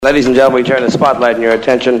Ladies and gentlemen, we turn the spotlight and your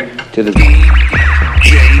attention to the DJ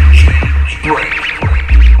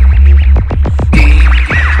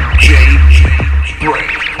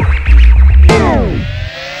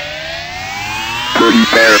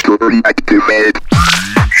Brainz. Dirty activated.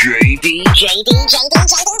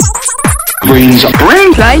 Brainz.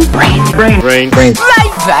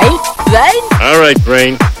 All right,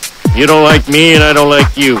 Brain. You don't like me and I don't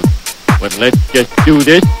like you. But let's just do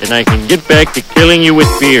this and I can get back to killing you with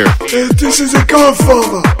beer. This is a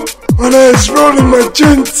Godfather. When I was rolling my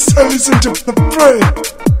joints, I listened to the Brain.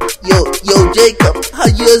 Yo, Jacob, how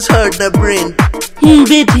you has heard the Brain?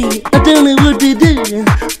 Betty, I don't know what to do.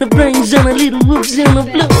 The Brain's on a little whoops on a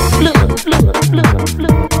blow.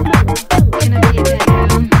 Can I be a bad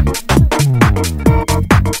girl?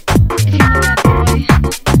 If you're a bad boy,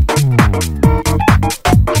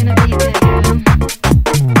 can I be a bad girl?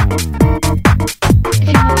 If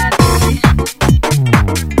you're a bad boy,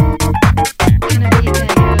 can I be a bad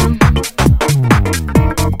girl?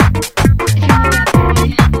 If you're a bad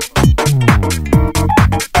boy,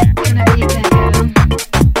 can I be a bad girl?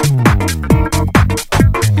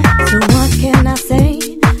 So what can I say?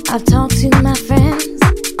 I've talked to my friends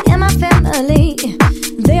and my family.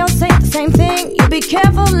 They all say the same thing. You be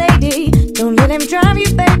careful, lady. Don't let him drive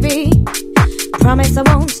you, baby. Promise I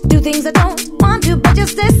won't do things I don't want to, but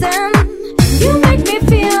just listen. You make me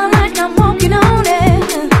feel like I'm walking on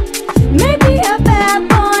it. Maybe a bad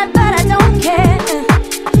boy, but I don't care.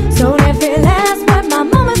 So if it lasts what my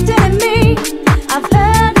mama's telling me, I've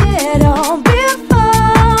heard it all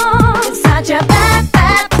before. You're such a bad,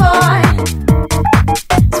 bad boy.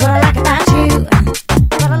 That's what I like about you.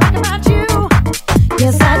 What I like about you.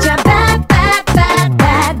 You're such a bad, bad, bad,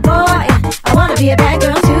 bad boy. I wanna be a bad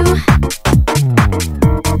girl too.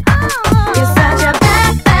 You're such a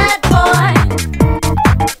bad, bad boy.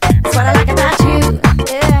 That's what I like about you.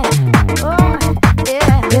 Yeah. Oh,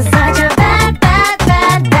 yeah. You're such a bad, bad,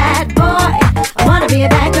 bad, bad boy. I wanna be a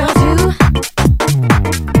bad girl too.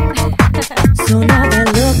 So now they're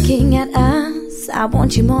looking at us. I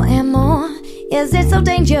want you more and more. Is it so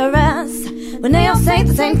dangerous when they all say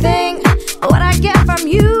the same thing? What I get from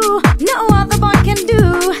you, no other boy can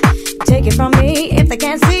do. Take it from me, if they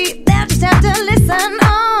can't see, they'll just have to listen.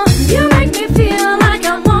 Oh, you make me feel like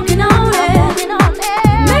I'm walking on it.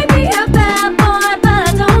 Maybe a bad boy, but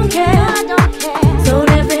I don't care. So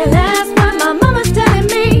if it lasts what my mama's telling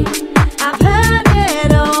me, I've heard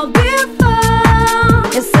it all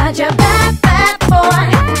before. You're such a bad, bad boy.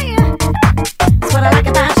 That's what I like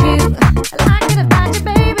about you. I like it about you,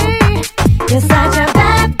 baby. You're such a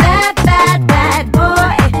bad, bad, bad, bad boy.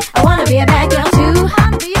 I wanna be a bad girl too.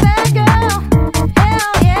 Wanna be a bad girl.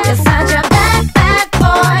 Hell yeah. You're such a bad, bad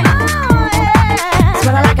boy. Oh yeah. That's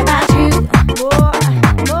what I like about you. Boy.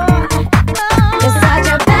 You're such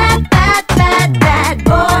a bad, bad, bad, bad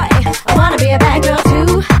boy. I wanna be a bad girl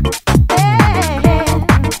too. Yeah.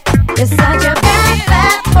 You're such a bad,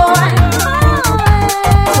 bad boy.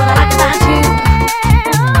 That's what I like about you.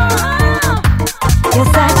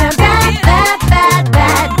 You're such a bad, bad, bad,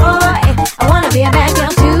 bad boy. I wanna be a bad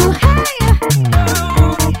girl too.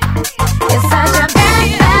 You're such a bad,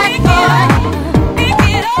 bad boy.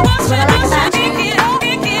 That's what I like about you.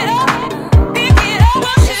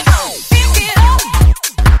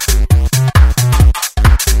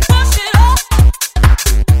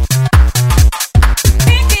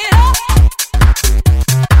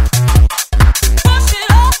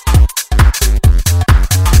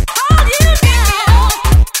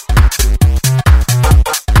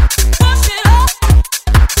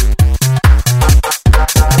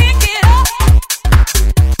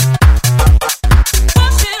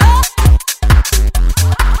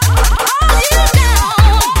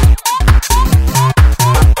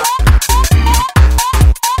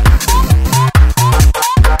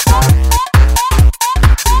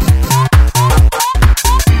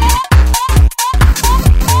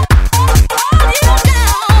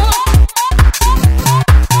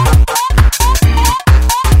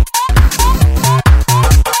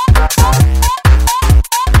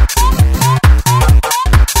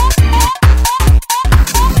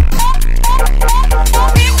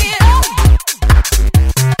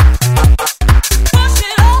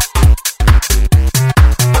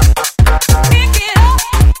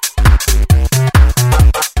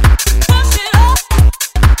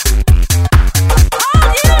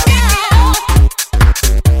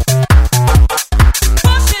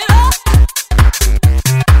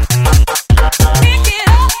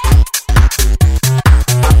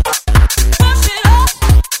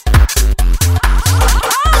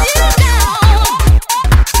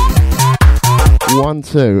 One,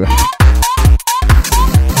 two.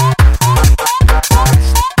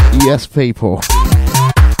 Yes, people.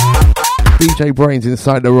 DJ Brainz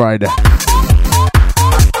inside the ride.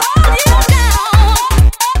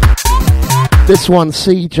 This one,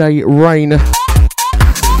 CJ Rain.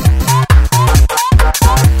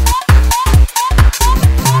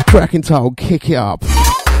 Track entitled Kick It Up.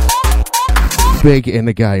 Big in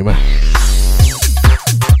the game.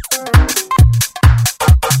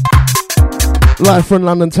 Live from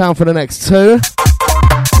London town for the next two.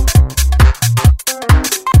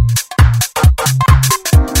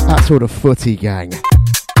 That's all the footy gang.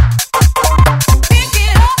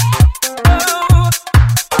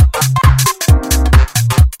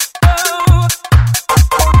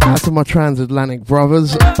 Out to my transatlantic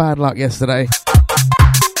brothers. Bad luck yesterday.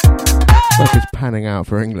 Stuff is panning out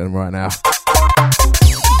for England right now.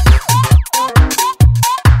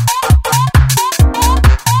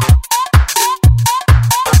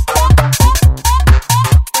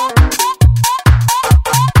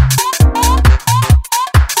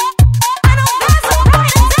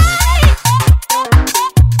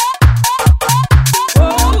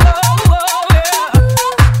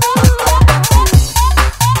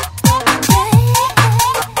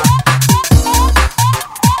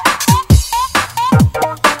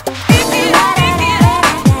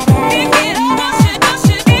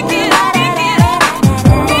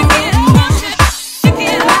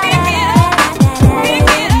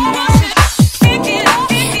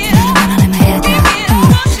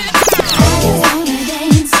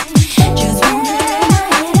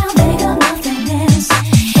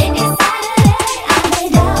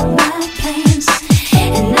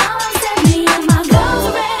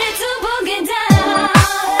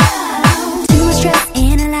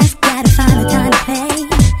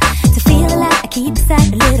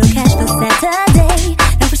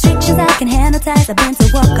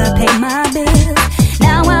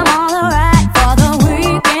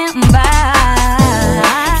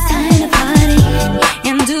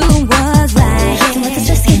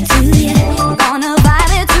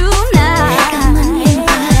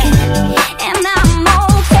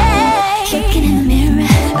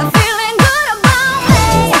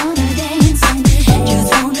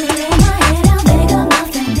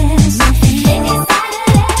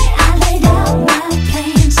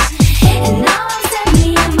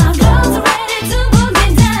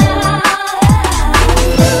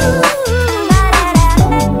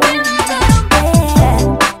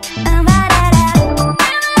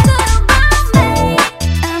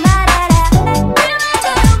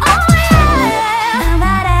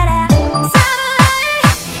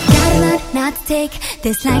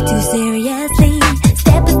 This life too seriously.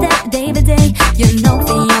 Step by step, day by day. You know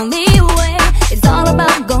the only way. It's all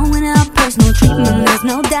about going out, personal treatment, there's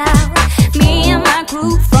no doubt. Me and my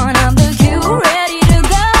crew, front of the queue, ready to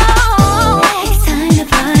go. It's time to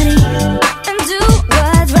party and do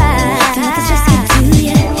what's right. Let's just get to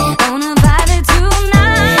you. Gonna vibe it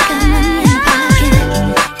tonight. Got money in my pocket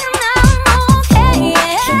and I'm okay.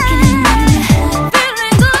 Shaking in the mirror,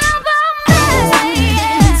 feeling good about me.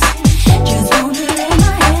 Just wanna lay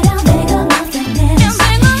my head down, they got nothing else.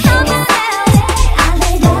 I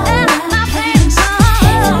lay down my plans.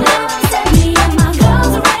 And now I'm set, me and my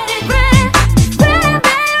girls are ready, ready, ready, baby,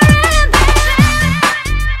 ready.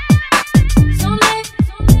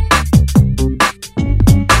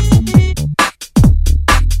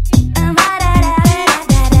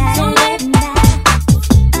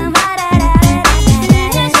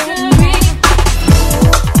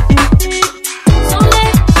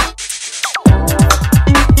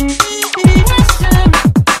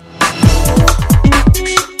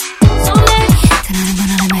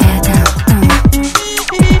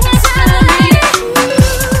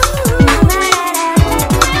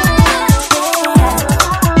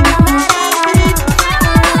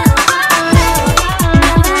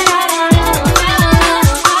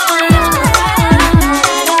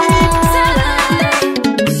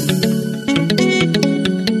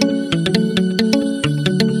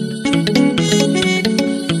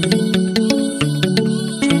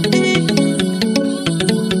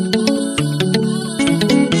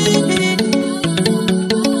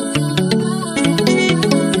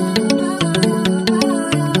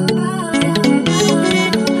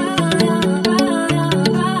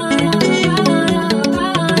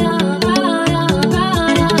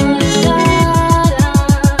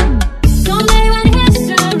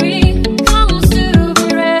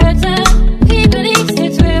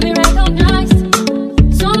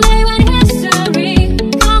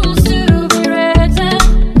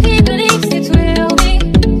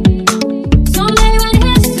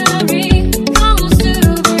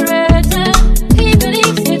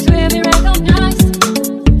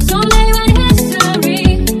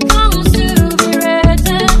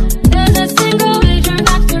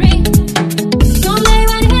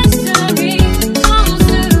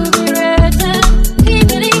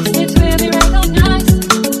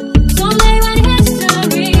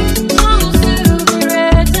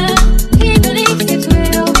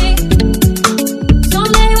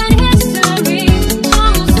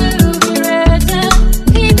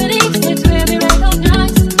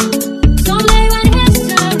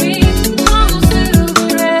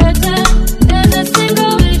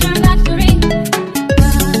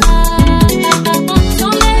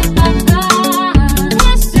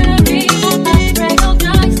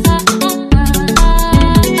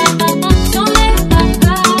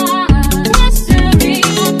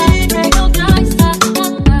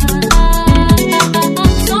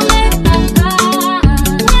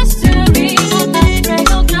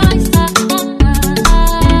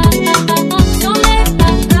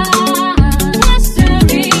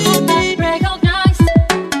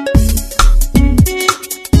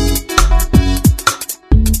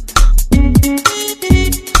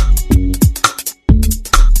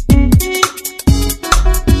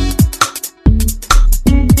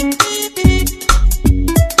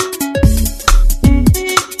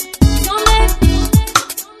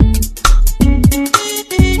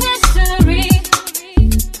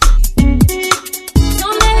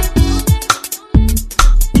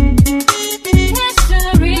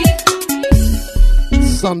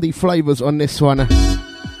 Sunday flavours on this one.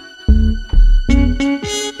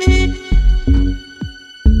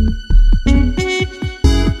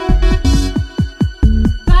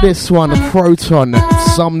 This one, Proton,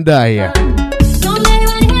 Someday.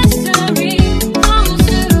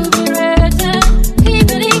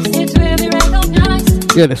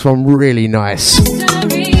 Yeah, this one really nice.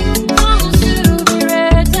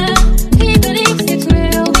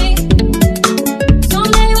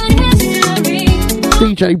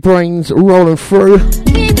 DJ Brainz rolling through.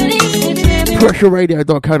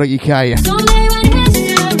 PressureRadio.co.uk.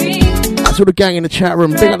 That's all the gang in the chat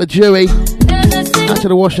room. Big up the Dewey. Out to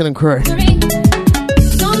the Washington crew.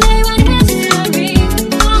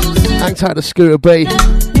 Thanks out to Scooter B.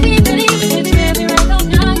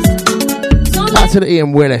 Out to the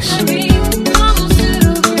Ian Willis.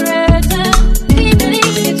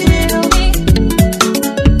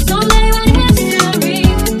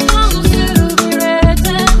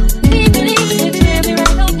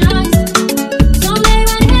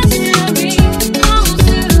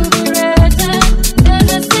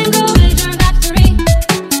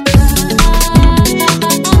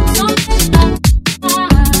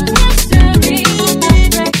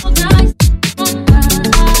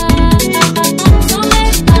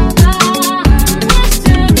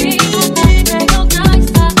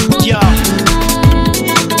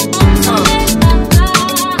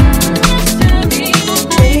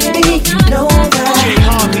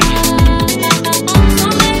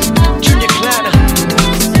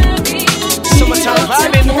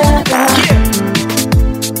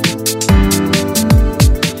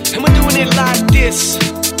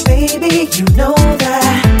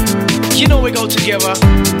 together.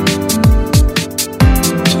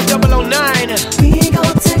 2009. We go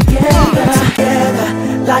together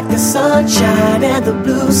like the sunshine and the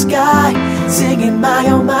blue sky, singing my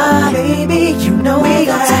oh my, baby. You know we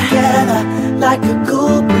go together like a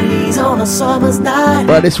cool breeze on a summer's night.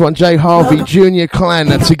 Right, this one, J Harvey, Junior Clan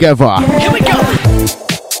together. Here we go.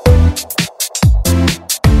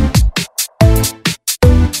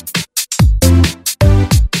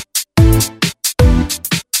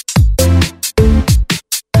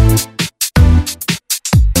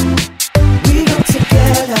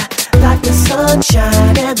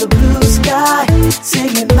 Sunshine and the blue sky,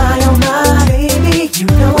 singing my oh my, baby. You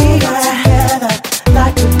know we go together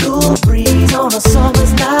like a cool breeze on a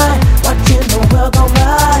summer's night, watching the world go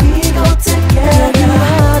by. We go together. You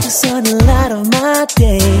are the sunlight of my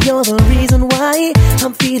day. You're the reason why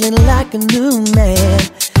I'm feeling like a new man.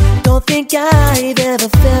 Don't think I've ever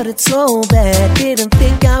felt it so bad. Didn't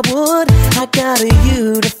think I would. I got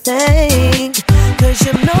you to thank. 'Cause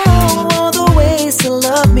you know all the ways to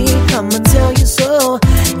love me. I'ma tell you so.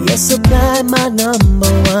 You're sublime, my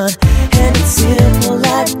number one. And it's simple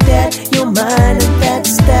like that. You're mine and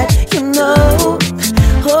that's that. You know,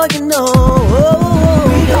 oh you know.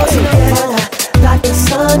 We go together like the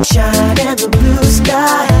sunshine and the blue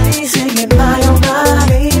sky, singing my oh my,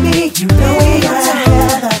 baby. You know we go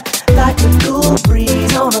together like a cool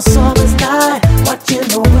breeze on a summer's night, watching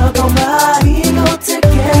the world go by. We go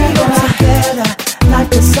together like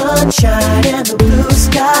the sunshine and the blue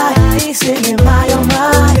sky, singing my oh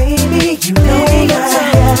my, baby. You know we go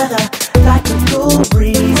together like a cool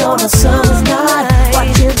breeze on a summer's night,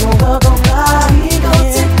 watching the world go by. We go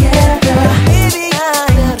together, baby. I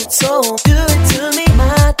felt it so good to me,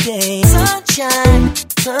 my day. Sunshine,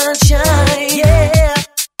 sunshine, yeah.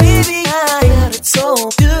 Baby, I felt it so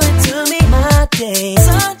good to me, my day.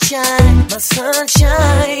 Sunshine, my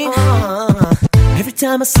sunshine. Every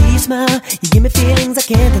time I see you smile, you give me feelings I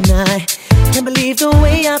can't deny. Can't believe the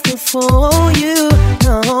way I feel for you.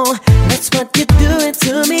 No, that's what you're doing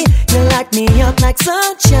to me. You light me up like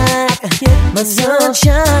sunshine, my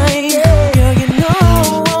sunshine. Girl, you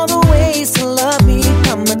know all the ways to love me.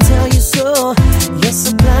 I'ma tell you so. You're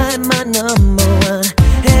sublime, my number one.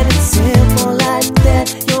 And it's simple like that.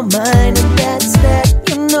 You're mine and that's that.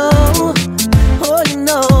 You know, oh you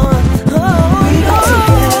know, oh we go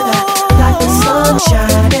together like the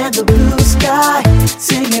sunshine and the blue sky,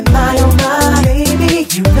 singing my oh my, baby.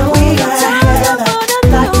 You know we go together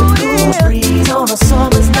like a cool breeze on a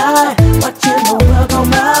summer's night, watching the world go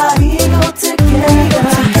by. We go together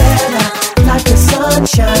like the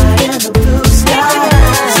sunshine and the blue sky,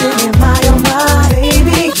 singing my oh my,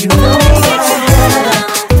 baby. You know we go together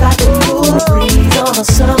like a cool breeze on a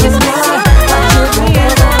summer's night, watching the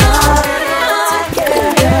world go by.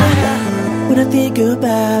 When I think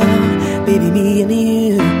about baby, me and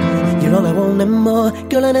you, you're all I want and more.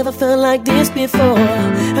 Girl, I never felt like this before.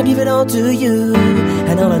 I give it all to you,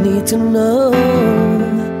 and all I need to know.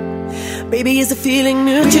 Baby, is the feeling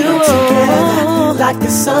mutual? Together, like the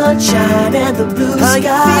sunshine and the blue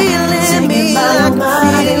sky. Singing my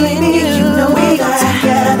mind, baby, you know we got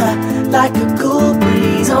together like a cool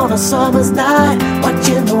breeze on a summer's night.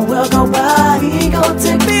 Watching the world go by, we gon'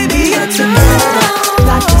 take baby together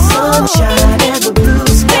like the sunshine and the blue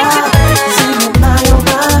sky. Singing my oh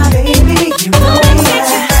my, baby, you know we got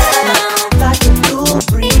together like a cool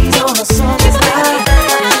breeze on a summer's night.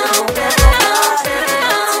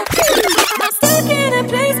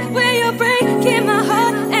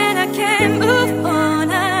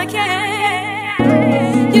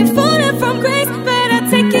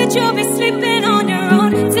 You'll be sleeping on your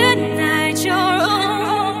own tonight, your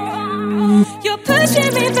own. You're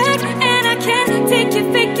pushing me back and I can't take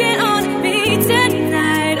you faking on me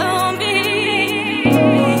tonight, on me.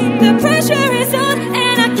 The pressure is on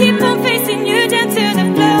and I keep on facing you down to the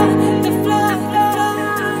floor, the floor.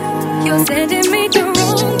 You're sending me the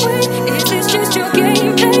wrong way. Is this just your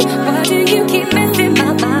gameplay? Why do you keep messing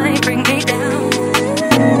my mind? Bring me down,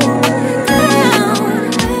 down,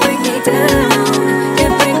 bring me down.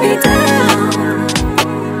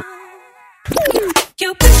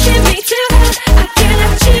 You're pushing me too hard. I can't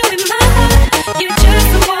let you in my heart. You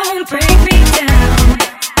just won't break me down.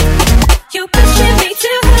 You're pushing me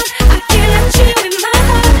too hard. I can't let you in my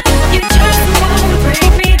heart. You just won't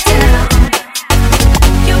break me down.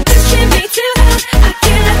 You're pushing me too hard. I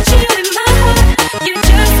can't let you in my heart. You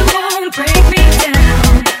just won't break me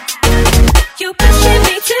down. You're pushing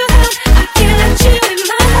me too hard. I can't let you in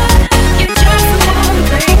my heart. You just won't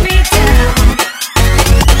break me down.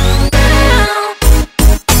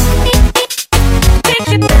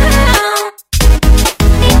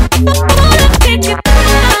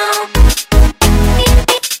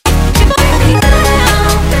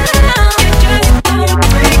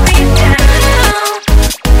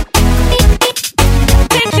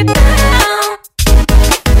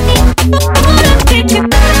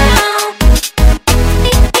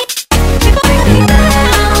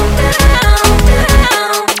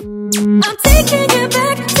 I'm taking you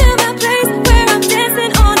back to my place where I'm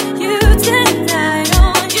dancing on you tonight,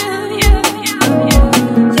 on you.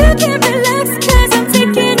 You can relax 'cause I'm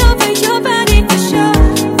taking over your body for sure.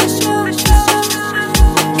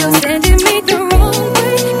 You're sending me the wrong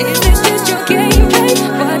way. Is this just your gameplay?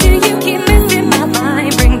 Why do you keep messing my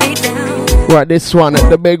mind? Bring me down. Right, this one,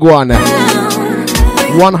 the big one.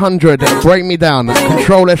 100, Break Me Down,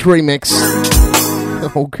 Control-less remix.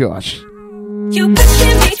 Oh gosh. You're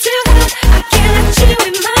pushing me too hard. I can't let you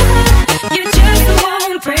in my heart. You just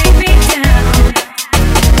won't break me down.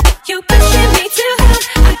 You're pushing me too hard.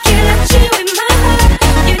 I can't let you in my heart.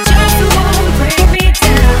 You just won't break me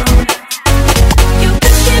down. You're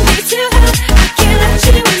pushing me too hard. I can't let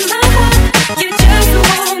you in my heart. You just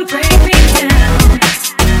won't break me down.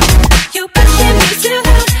 You're pushing me too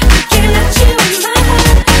hard. I can't let you in my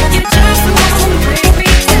heart. You just won't break me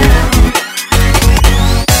down.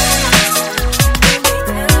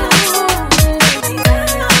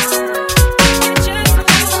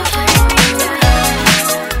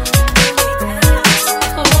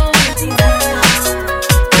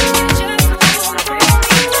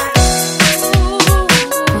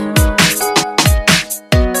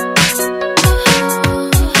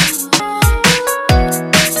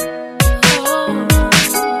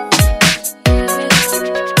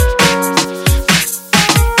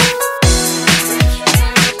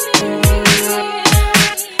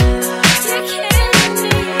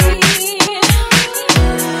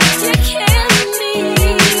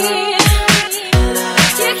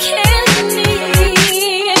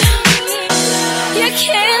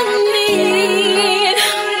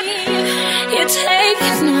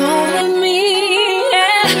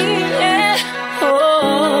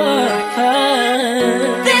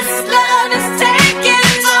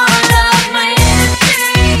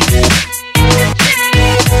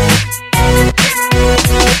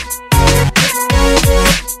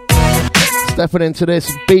 Stepping into this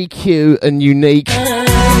BQ and Unique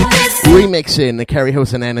remixing the Kerry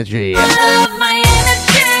Hilson Energy.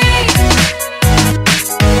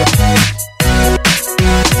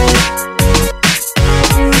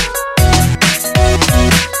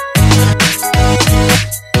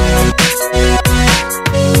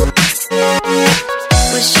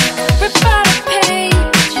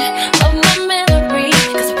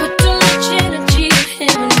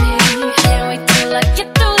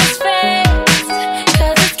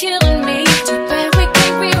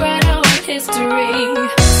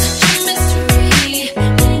 Mystery.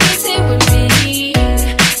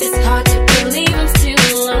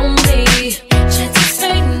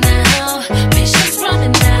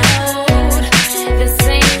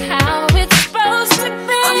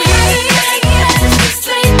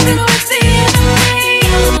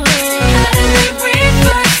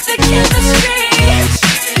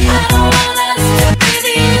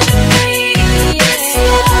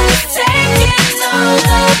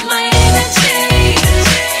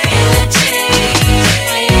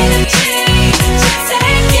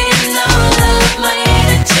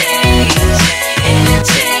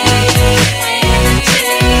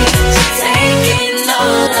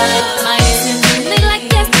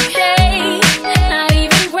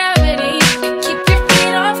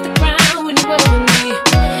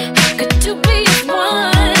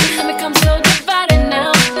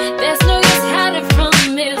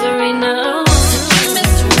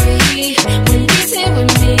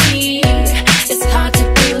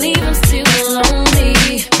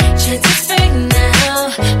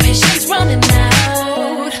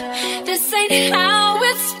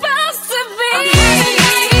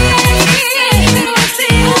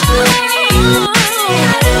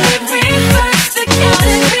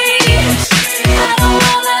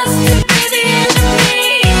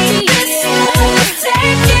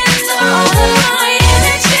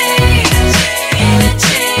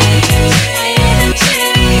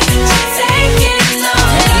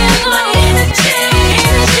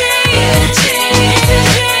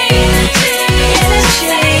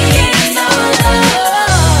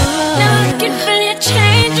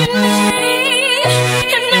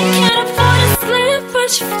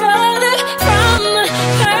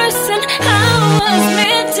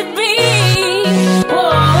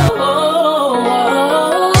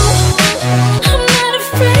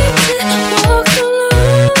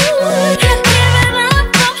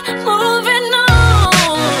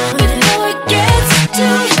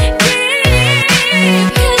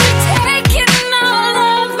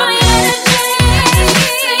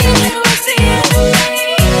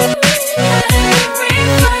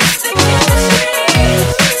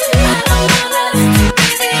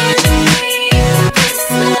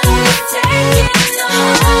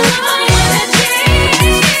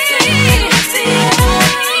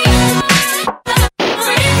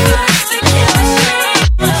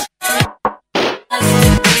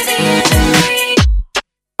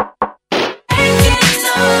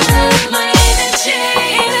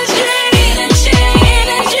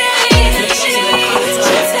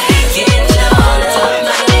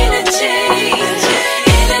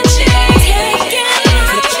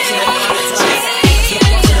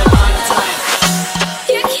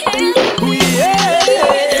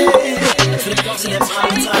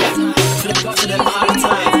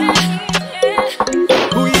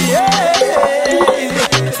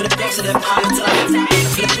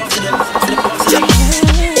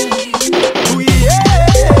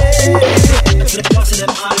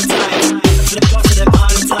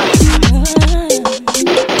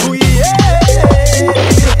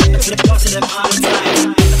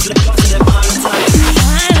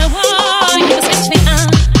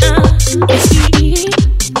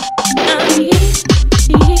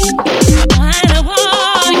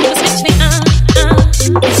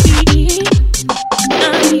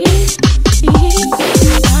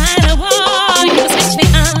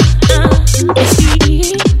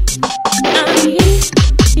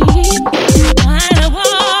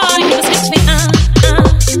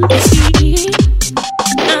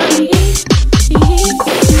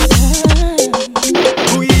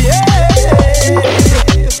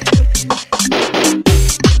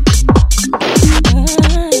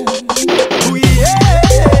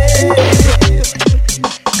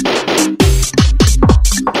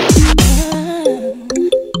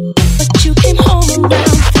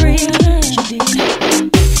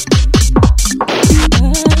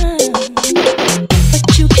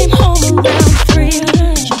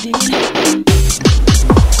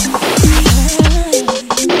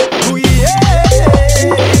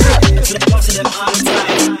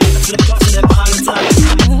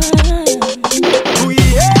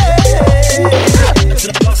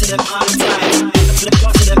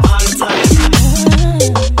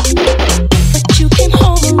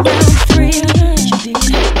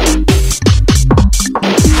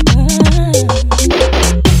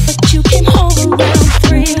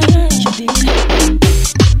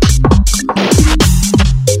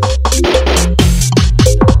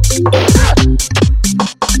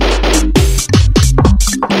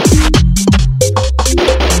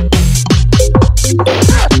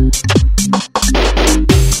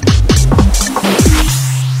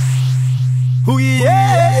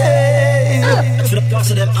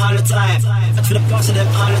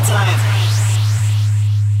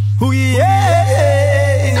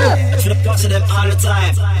 boss of them all the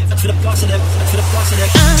time. For the boss of them, for the boss of them.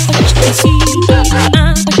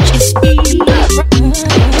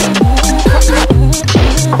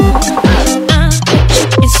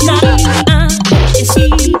 It's not. It's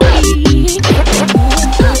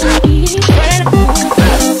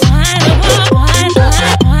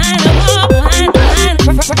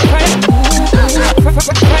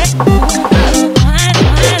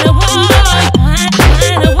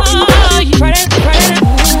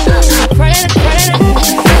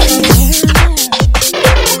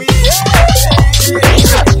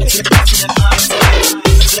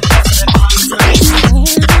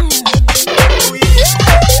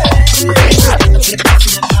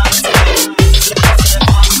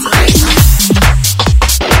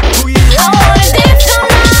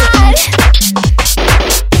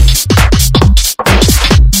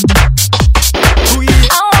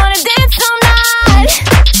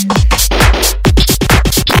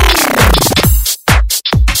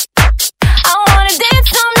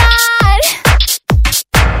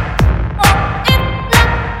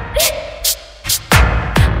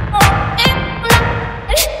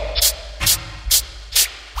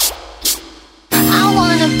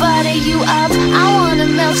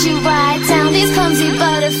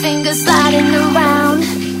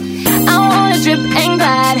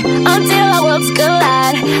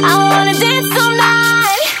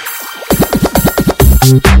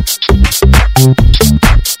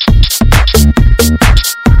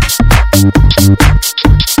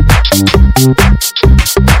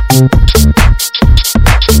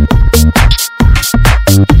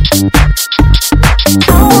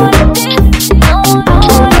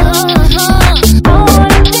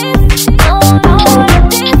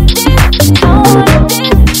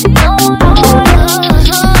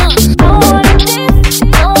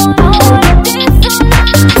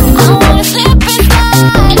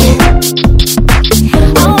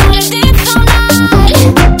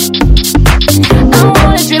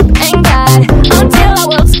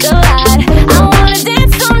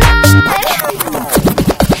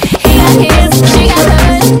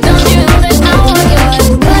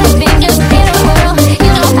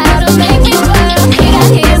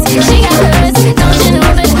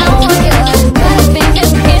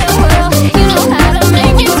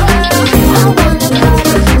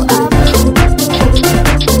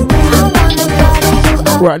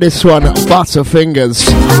Right, this one, Butterfingers.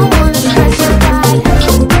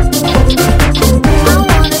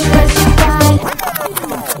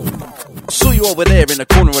 Over there in the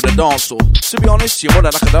corner of the dance hall. To be honest, you're more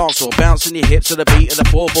like a dance hall. Bouncing your hips to the beat of the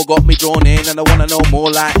bauble got me drawn in, and I wanna know more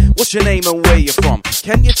like, what's your name and where you're from?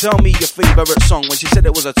 Can you tell me your favourite song? When she said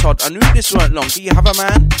it was a Todd, I knew this weren't long. Do you have a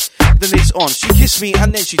man? Then it's on. She kissed me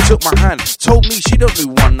and then she took my hand. Told me she don't do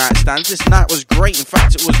one night stands. This night was great, in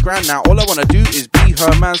fact it was grand. Now all I wanna do is be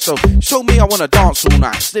her man. So she told me I wanna dance all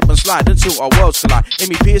night, slip and slide until our worlds collide.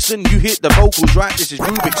 Amy Pearson, you hit the vocals right. This is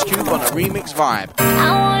Rubik's Cube on a remix vibe. I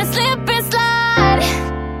wanna slip and slide.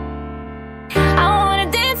 I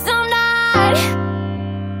wanna dance all night.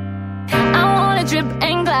 I wanna drip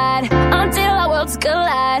and glide until our worlds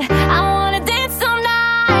collide. I wanna dance all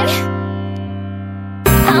night.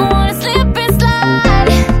 I wanna slip and slide.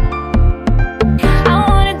 I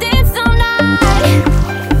wanna dance all night.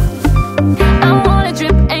 I wanna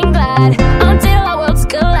drip and glide until our worlds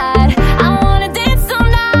collide. I wanna dance all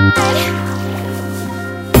night.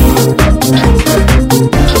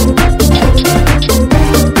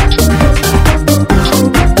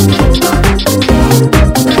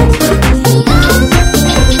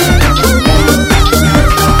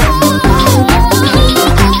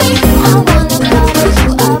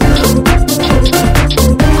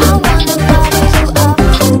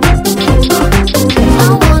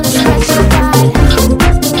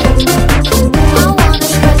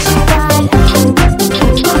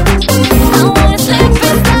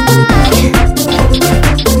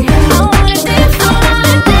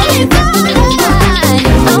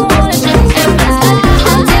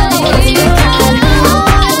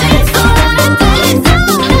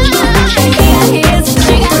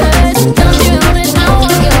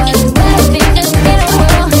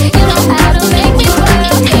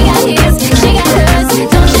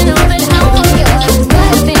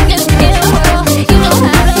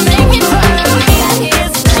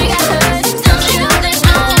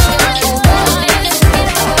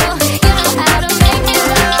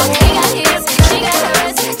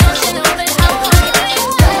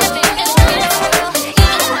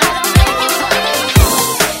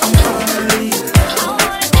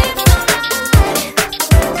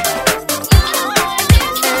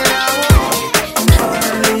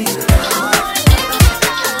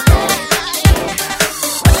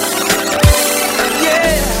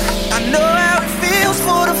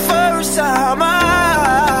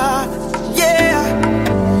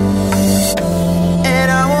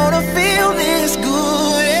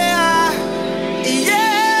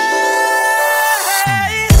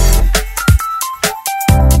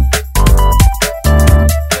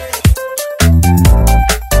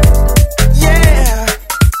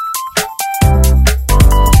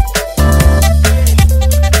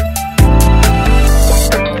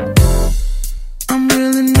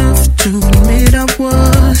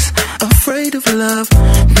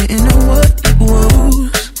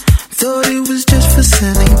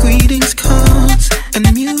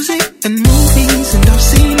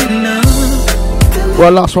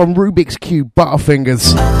 Right, last one, Rubik's Cube,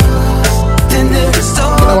 Butterfingers.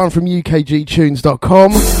 Another one from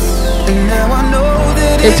ukgtunes.com.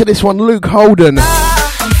 Into this one, Luke Holden.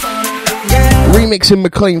 Remixing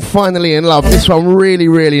McLean, Finally in Love. This one really,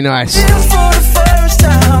 really nice.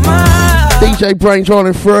 DJ Brainz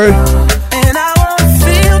rolling through.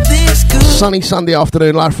 Sunny Sunday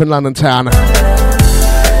afternoon, live from London town.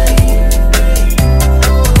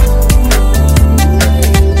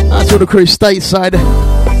 That's all the crew stateside.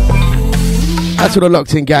 That's all the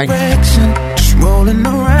locked in gang. Just rolling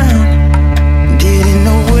around. Didn't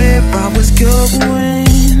know where I was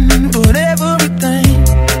going, but everything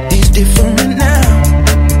is different now.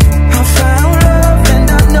 I found love and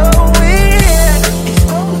I know it. It's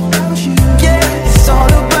all about you. Yeah, it's all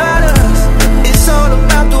about us. It's all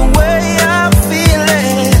about the way I'm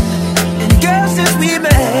feeling. And girl, since we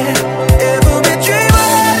met, every dream I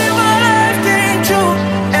had in my life came true.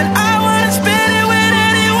 And I wouldn't spend it with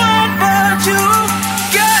anyone but you.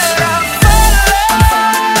 Girl, I'm falling.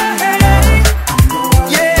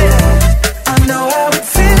 Yeah, I know how it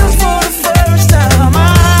feels for the first time.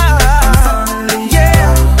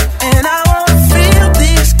 Yeah, and I wanna feel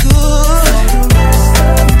this good.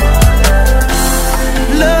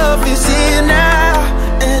 Love is here now,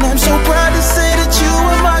 and I'm so proud to say that you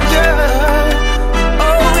are my girl.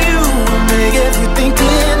 Oh, you make everything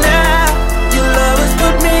clear now. Your love has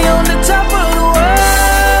put me on the top of the world.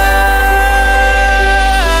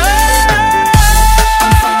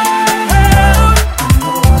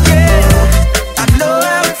 Yeah, I know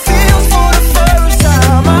how it feels for the first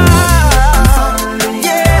time.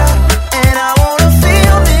 Yeah, and I wanna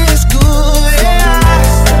feel this good. Yeah,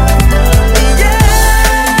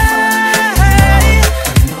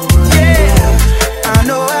 I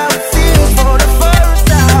know how it feels for the first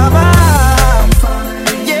time.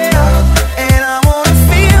 Yeah, and I wanna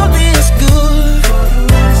feel this good.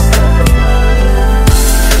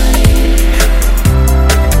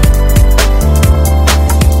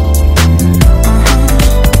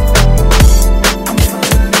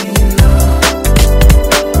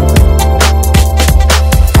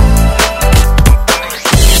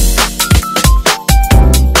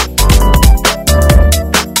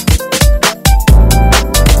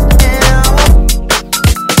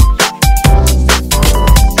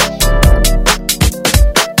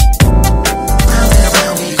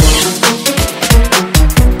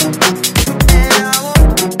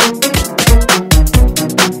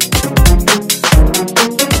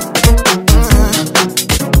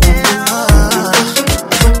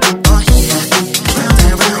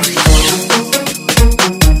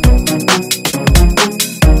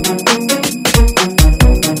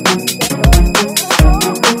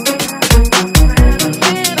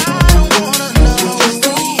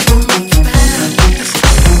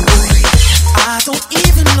 I don't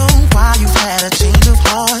even know why you had a change of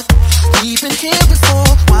heart. We've been here before,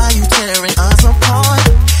 why you tearing us apart?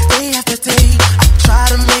 Day after day, I try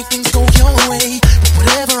to make things go your way, but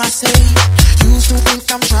whatever I say, you still think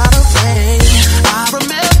I'm trying to play. I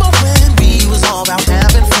remember when we was all about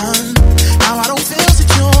having fun. Now I don't feel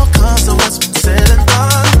secure cause of what's been said and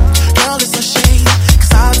done. Girl, it's a shame,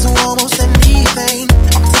 cause I'll do almost anything.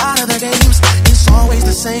 I'm tired of the games, it's always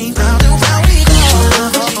the same. Round and round we go.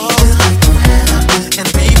 And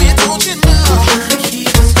baby, don't you know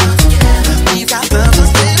we've got love to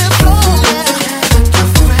stay and flow, yeah.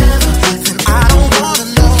 And I don't wanna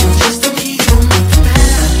know just to be your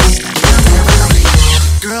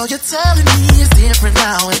girl, you're telling me it's different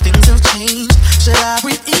now and things have changed. Should I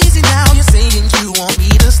breathe easy now? You're saying you want me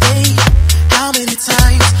to stay. How many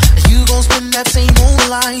times are you gon' spin that same old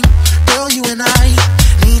line? Girl, you and I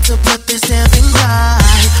need to put this damn thing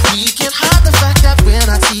right. We can't hide the fact that we're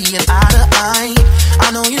not seeing eye to eye.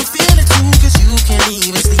 I know you feel it too, cause you can't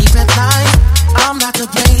even sleep at night. I'm not to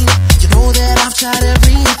blame, you know that I've tried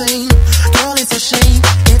everything. Girl, it's a shame,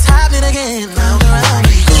 it's happening again. Round and round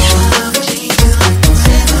we go. Love changes like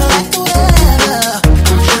the weather.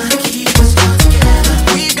 I'm trying to keep us all together.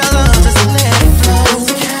 We've got love, just let it flow.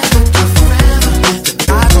 Forever.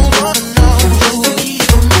 I don't wanna know.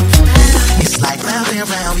 It's like round and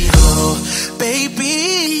round we go. Baby,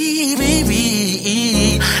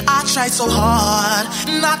 I tried so hard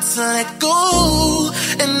not to let go,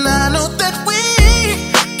 and I know that we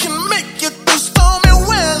can make it through stormy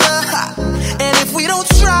weather. And if we don't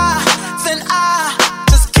try, then I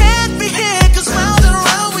just can't be here, cause round and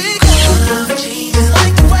round we go.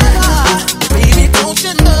 Like the weather, baby, don't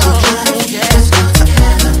you know? Yes,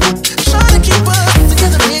 trying to keep us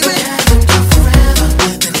together, baby.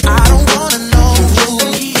 Then I don't wanna know.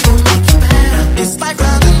 It's like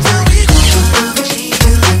round and round we go.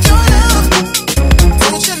 Your love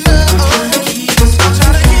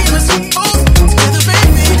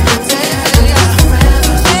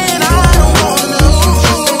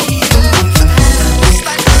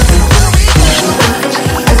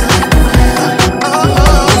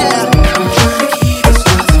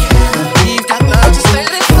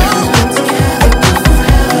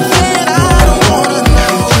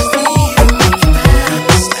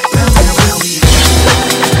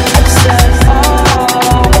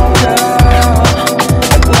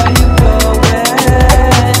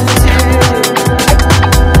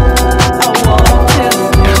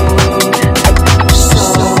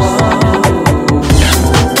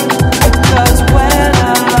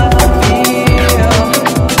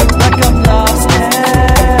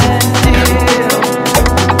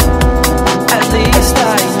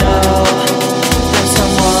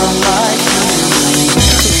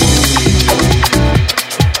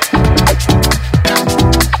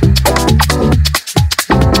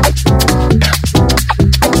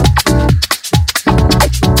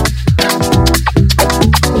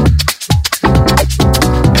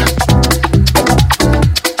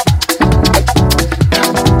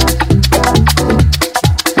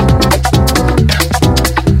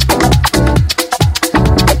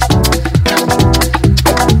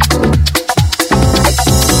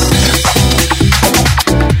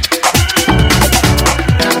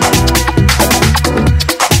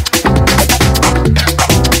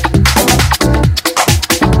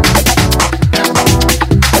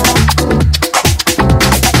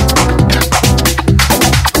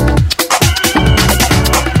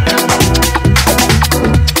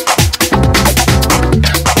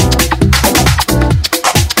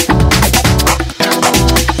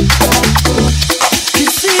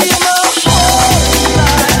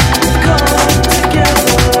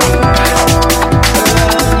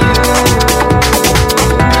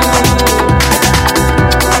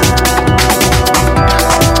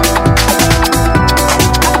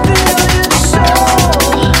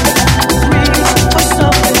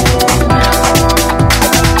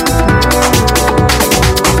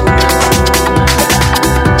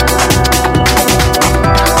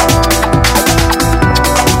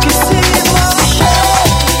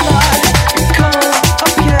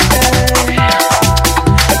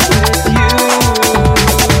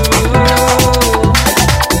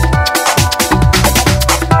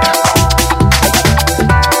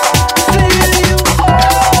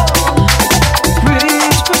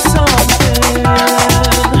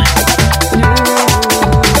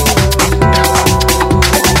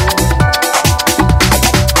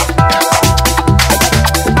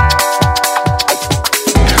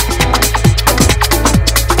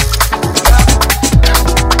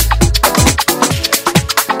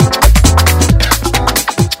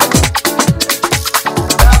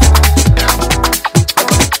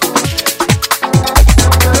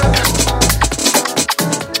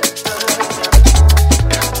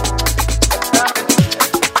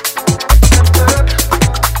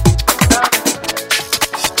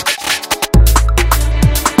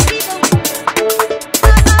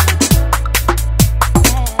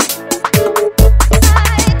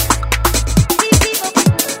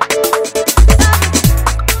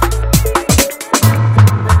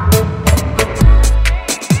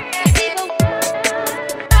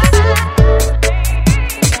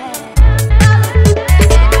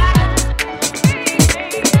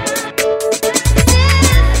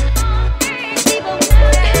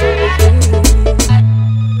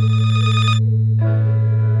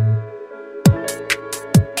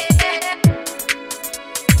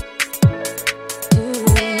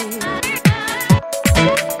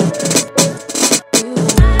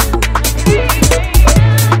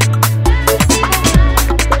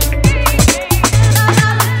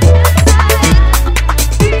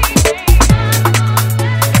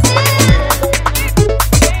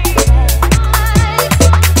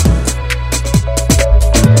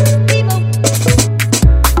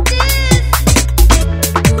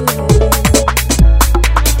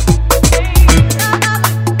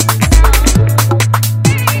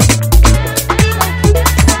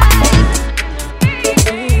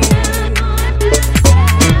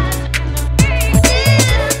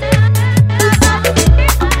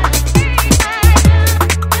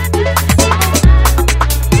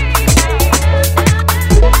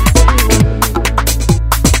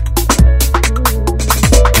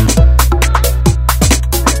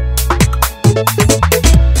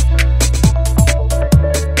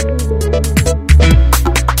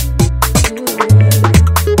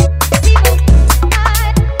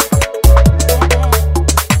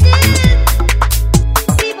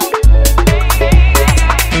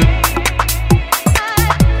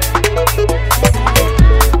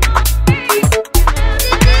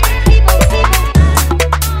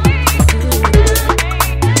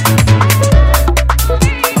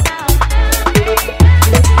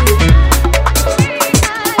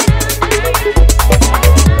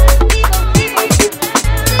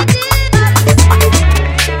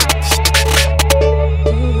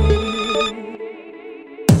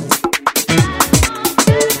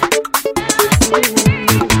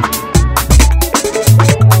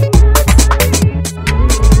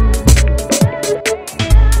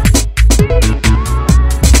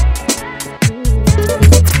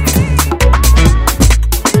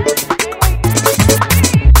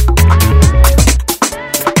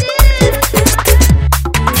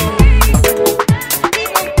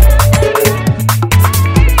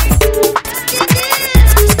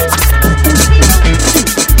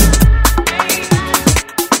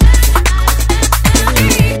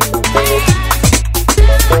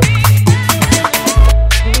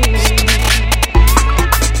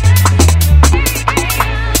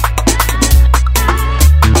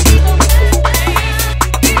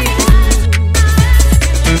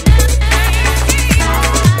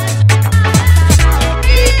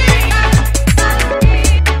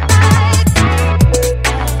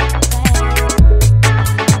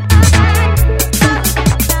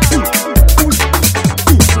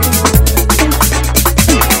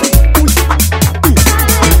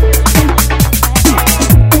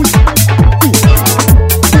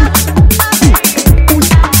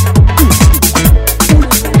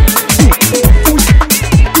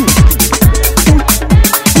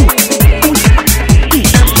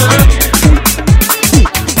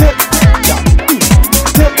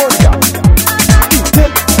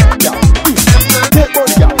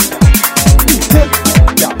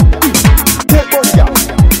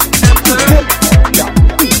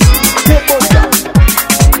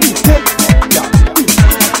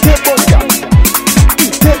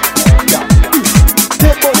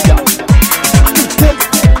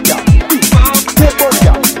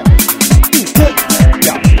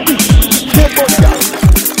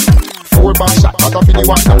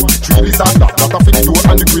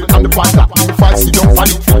down for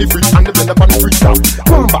it, for the free and the blend up on the free top.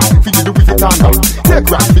 Come back, for you do with it and down. Take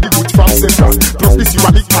right for the goods from Central. Plus this you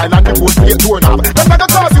are the style and the whole plate door knob. That's like a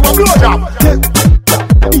cause you a blow job. Take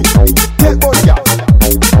body out.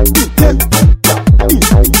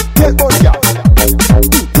 Take body out.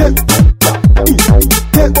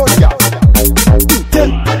 Take body out.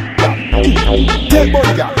 Take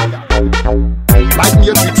body out. Like me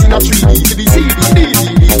a tricks in a 3D to the CD,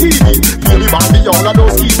 Play me back the young and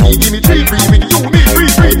those easy. Give me 3 free with you, me 3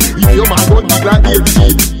 free. If your man gon' dig like Lady G,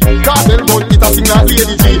 Cartel gun it a sing like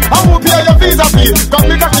Lady G. I won't pay your visa fee, got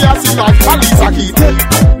me cocky a sing like Alicia Keys.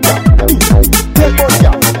 Take body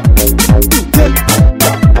out.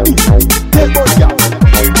 Take body out.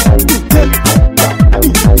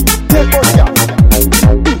 Take body out.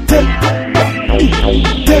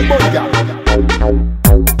 Take body out.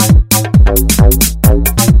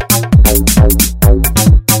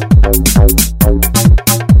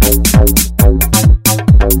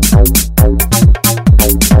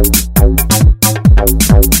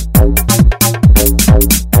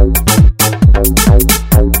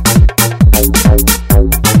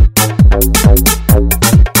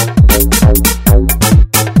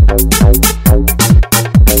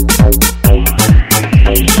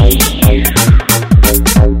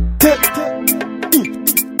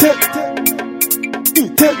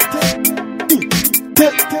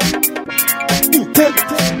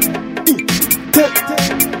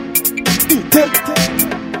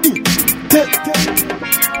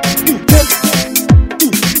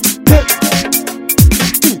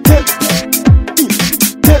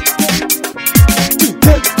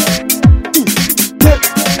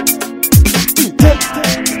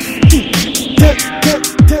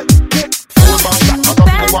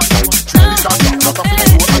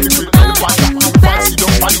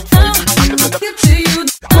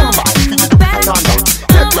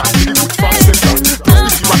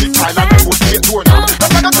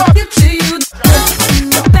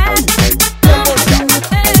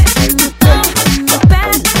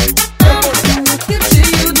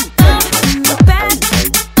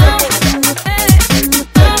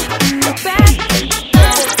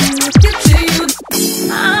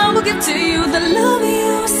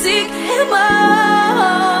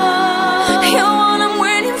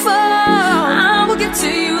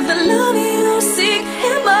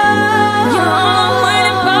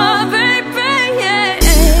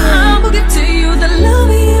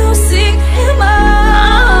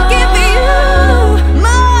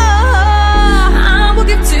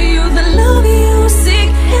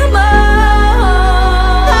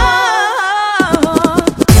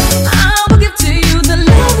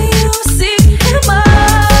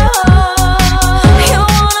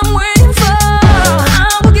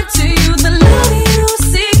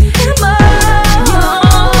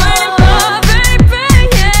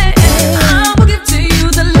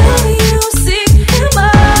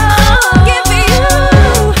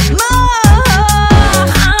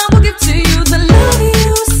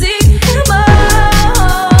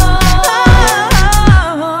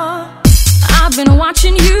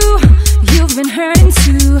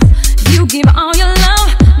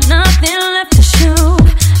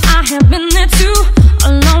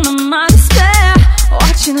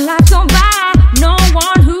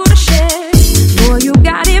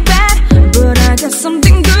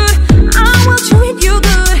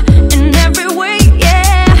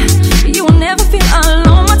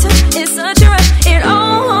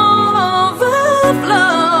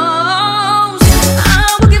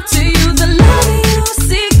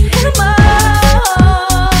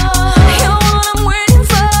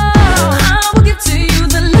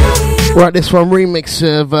 Right, this one remix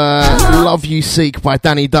of Love You Seek by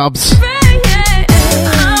Danny Dubs.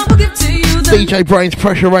 DJ Brainz,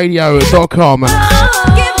 PressureRadio.com.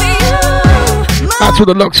 That's all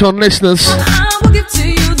the Locks On listeners.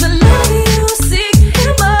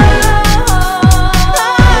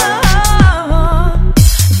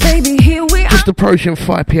 Just approaching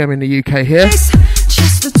 5 PM in the UK here.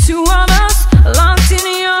 Just the two of us locked in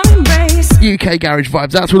your embrace. UK Garage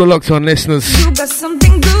Vibes, that's all the Locks On listeners. You got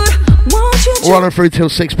something good, won't you? Running through till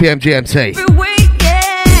 6 PM GMT.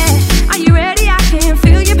 Are you ready? I can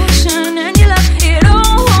feel your passion and your love. It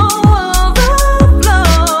all overflows.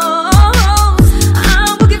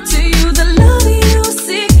 I will give to you the love you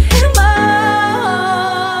seek and more.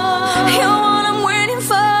 You're what I'm waiting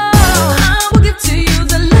for. I will give to you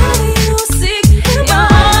the love you seek and more.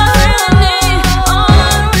 All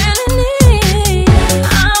I really need.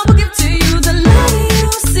 I will give to you the love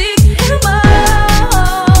you seek and more.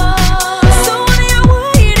 So what are you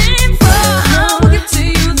waiting for?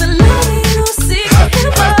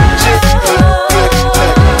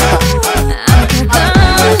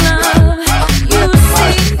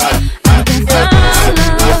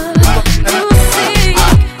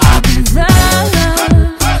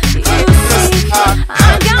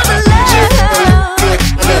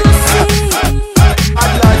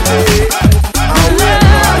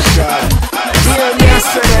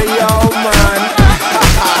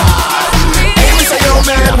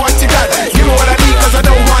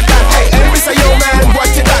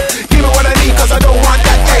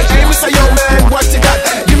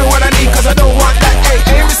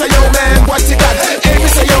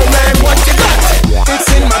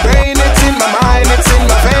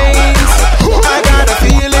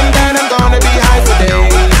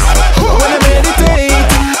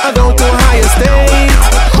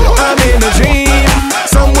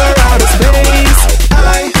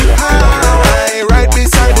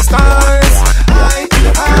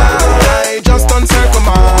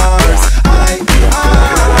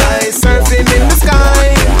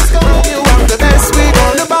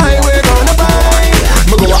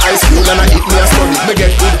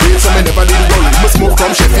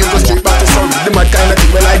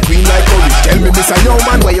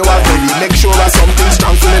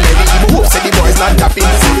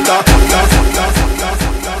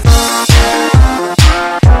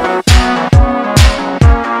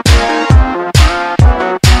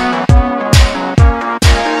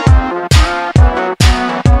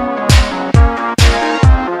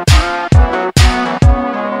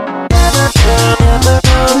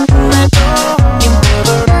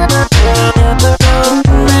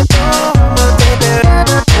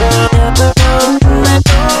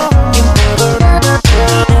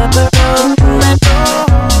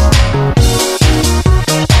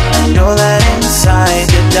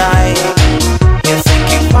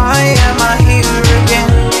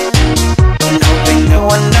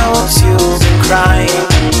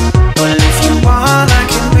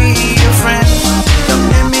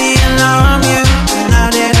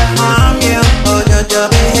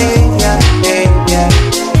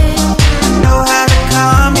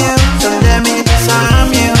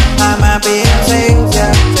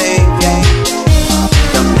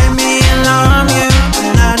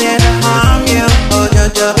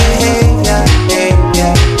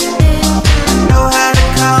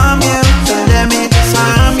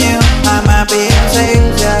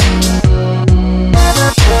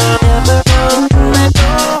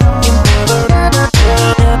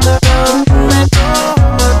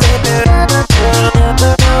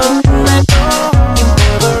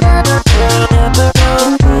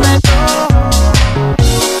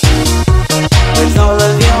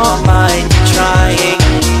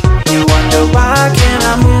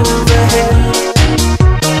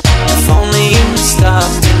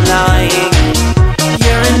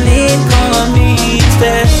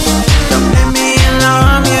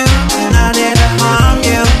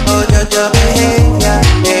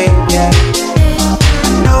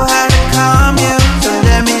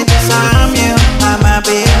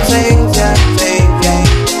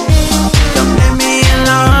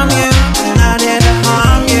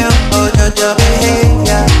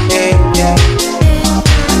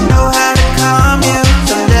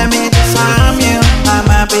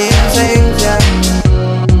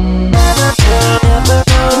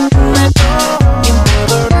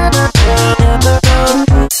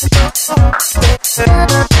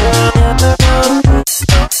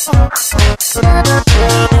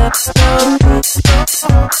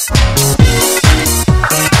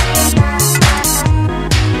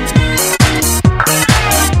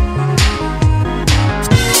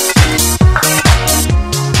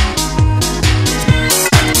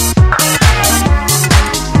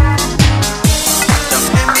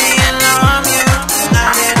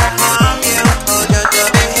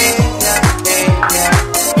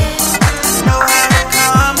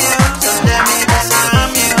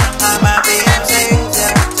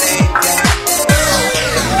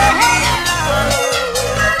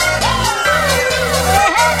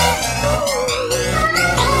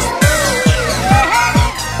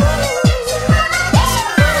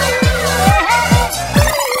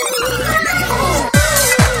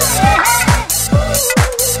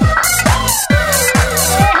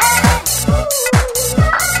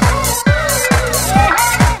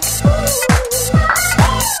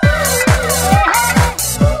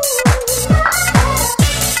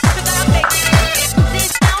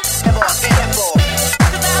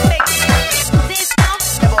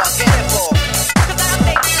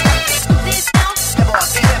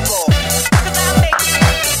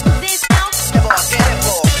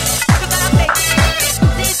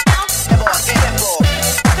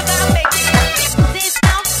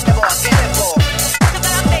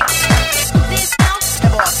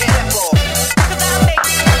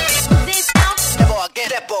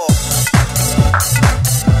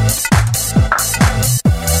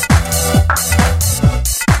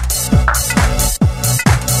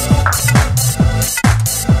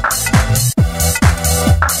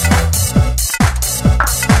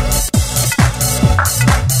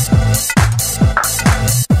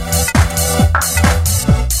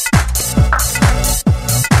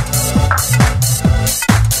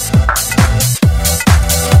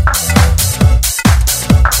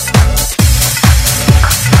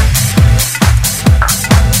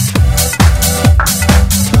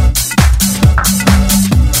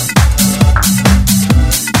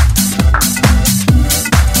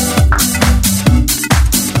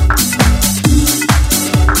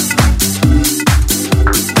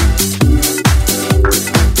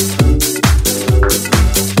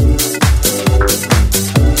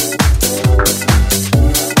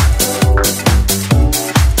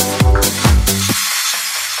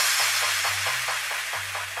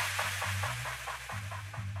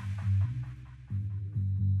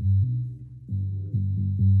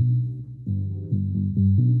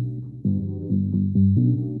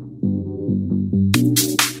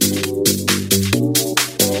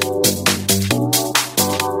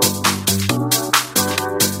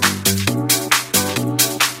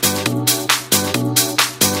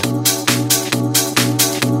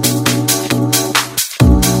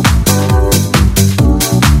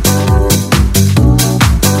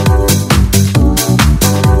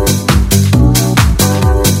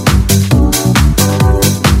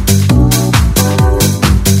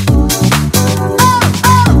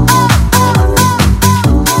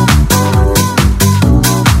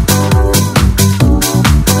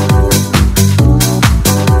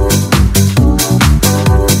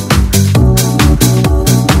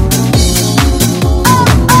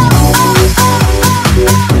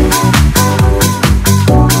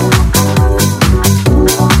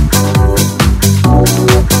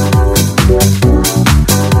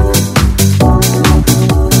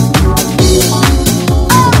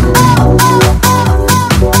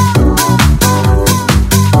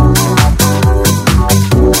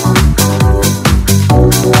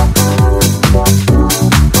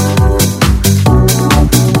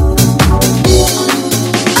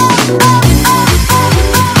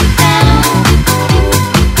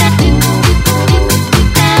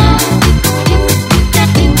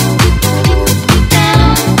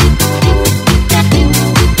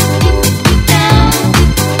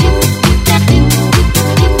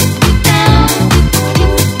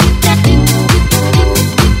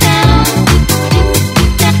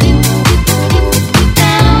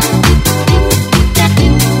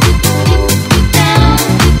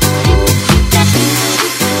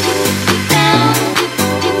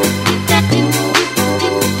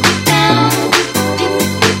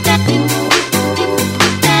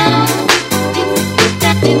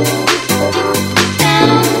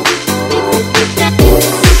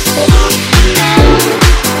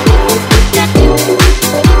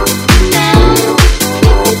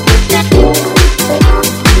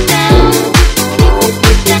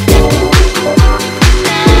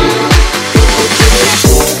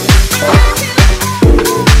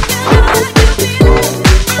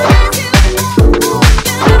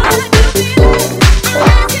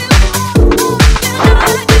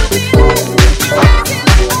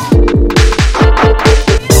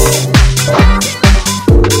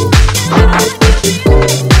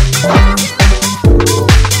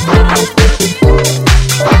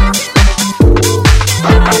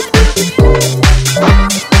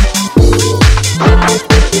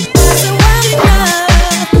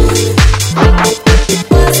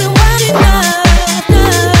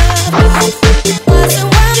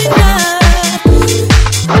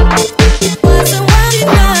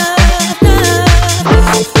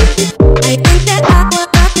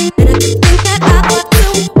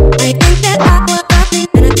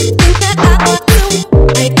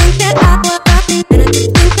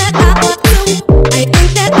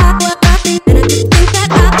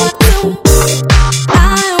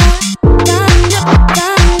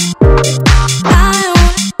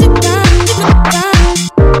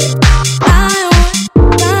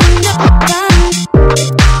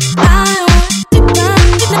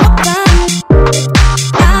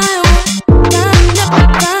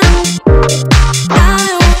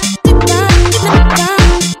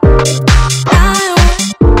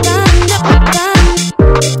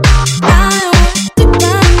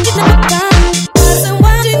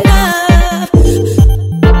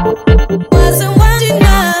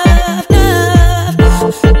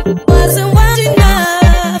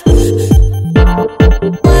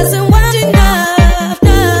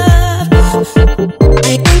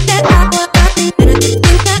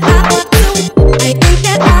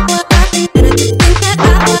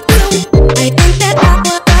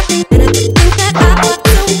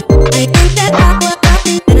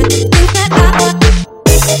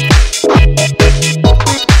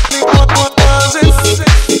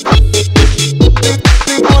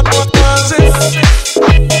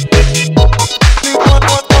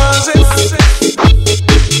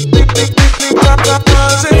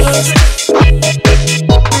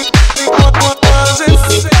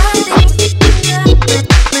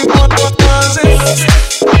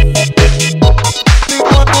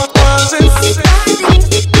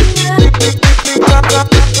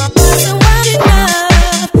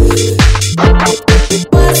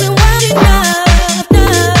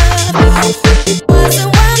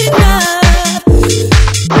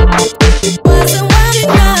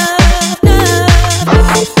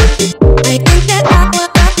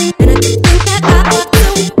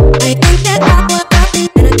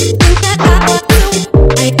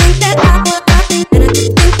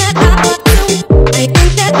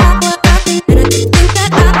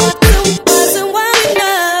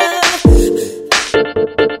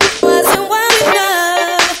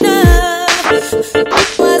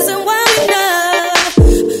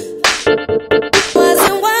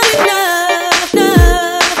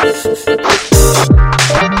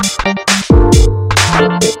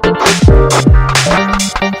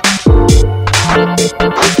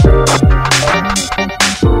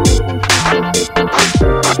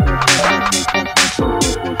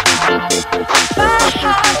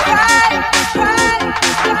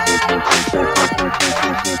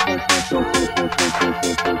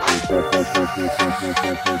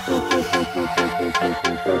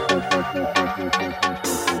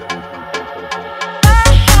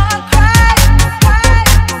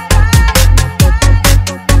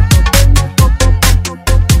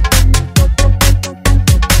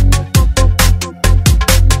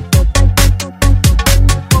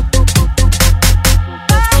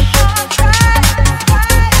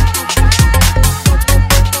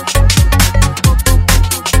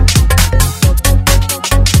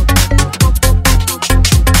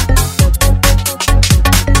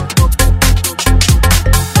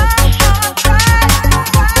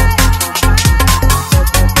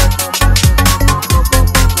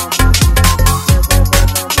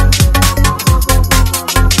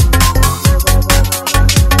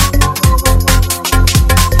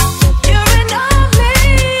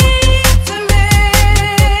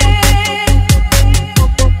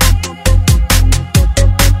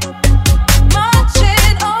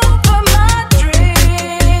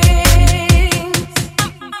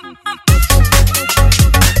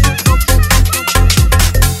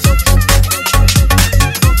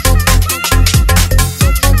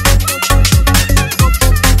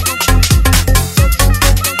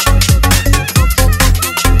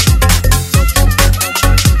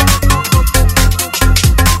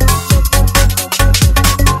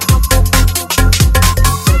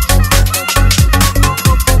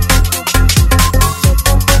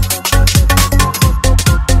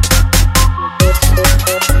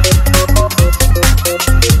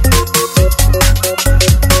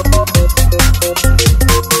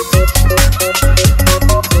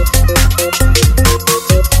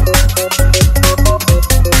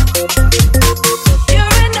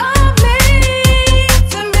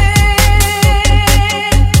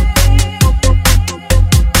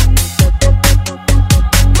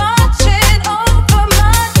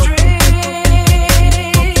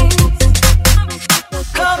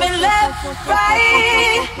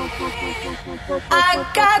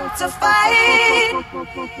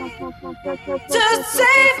 to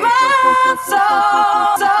save my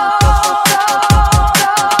soul.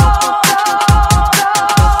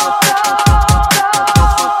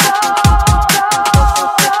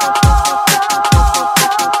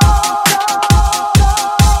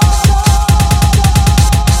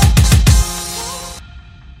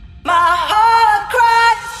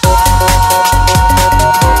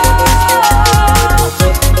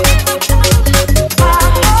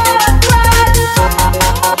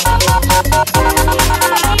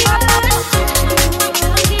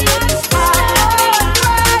 Bye.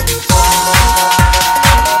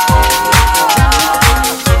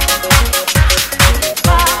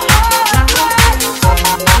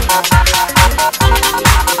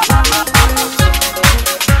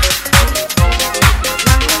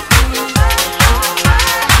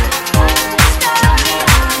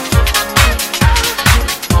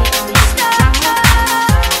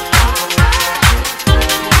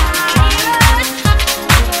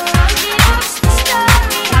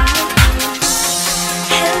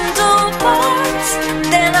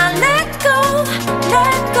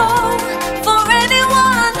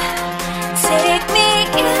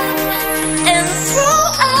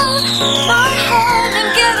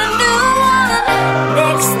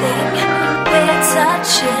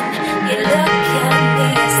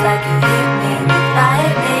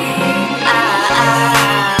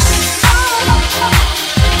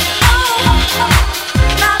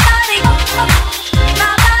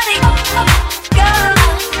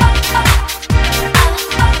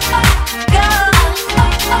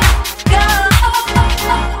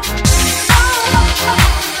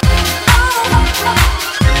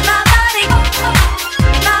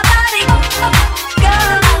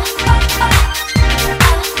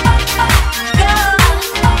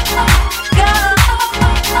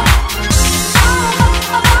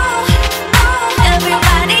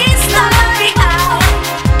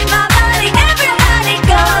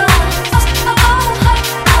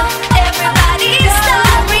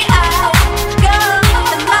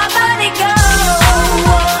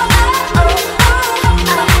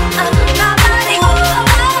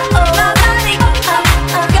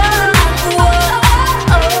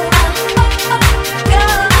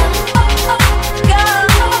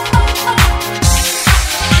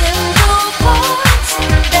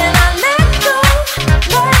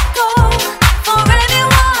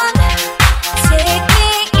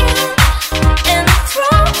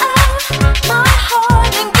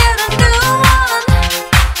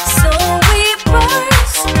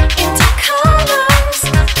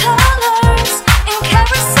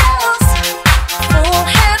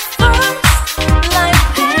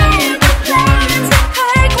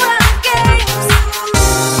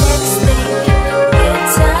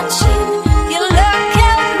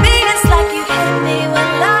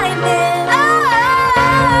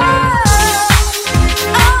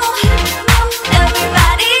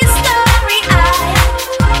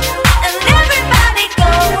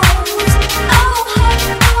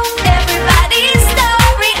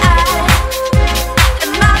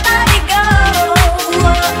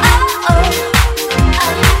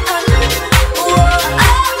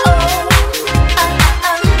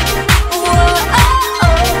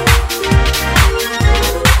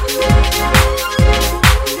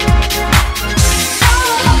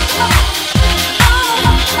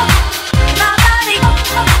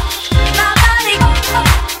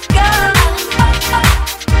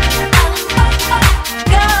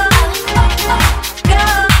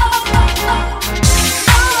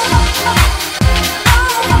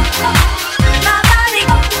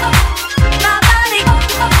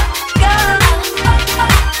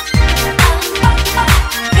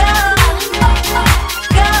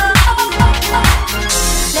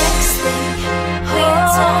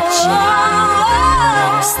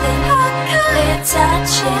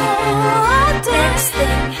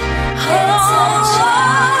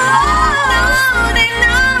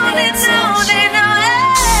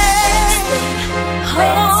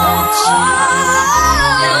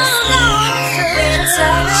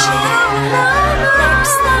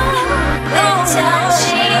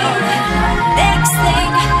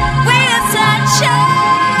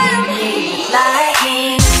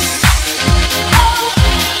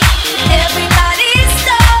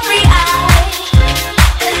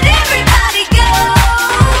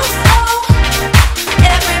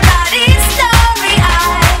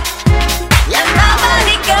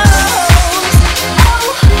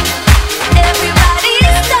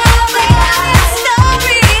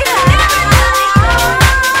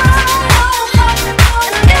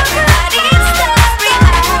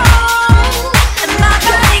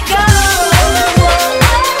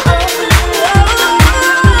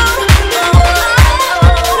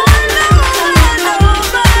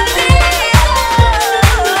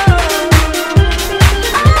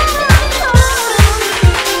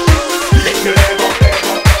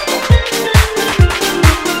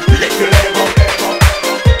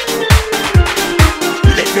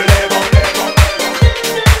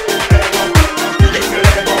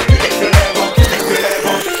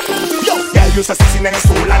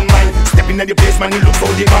 man, you look so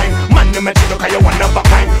divine. Man, you met you look, you wanna back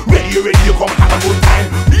time. Ready, you come have a good time.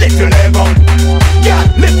 Lift your leg on, yeah,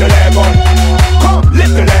 lift your leg on. Come,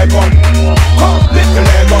 lift your leg on. Come, lift your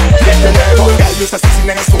leg on, lift your leg on. Girl, you so sexy,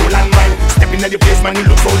 now your soul and mind. Step into the place, man, you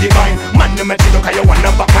look so divine. Man, you met you look, you wanna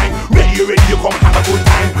back time. Ready, you come have a good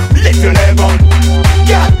time. Lift your leg on,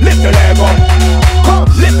 yeah, lift your leg on. Come,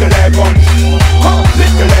 lift your leg on. Come,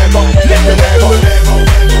 lift your leg on, lift your leg on.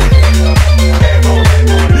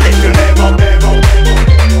 Lift your leg on, lift your leg on.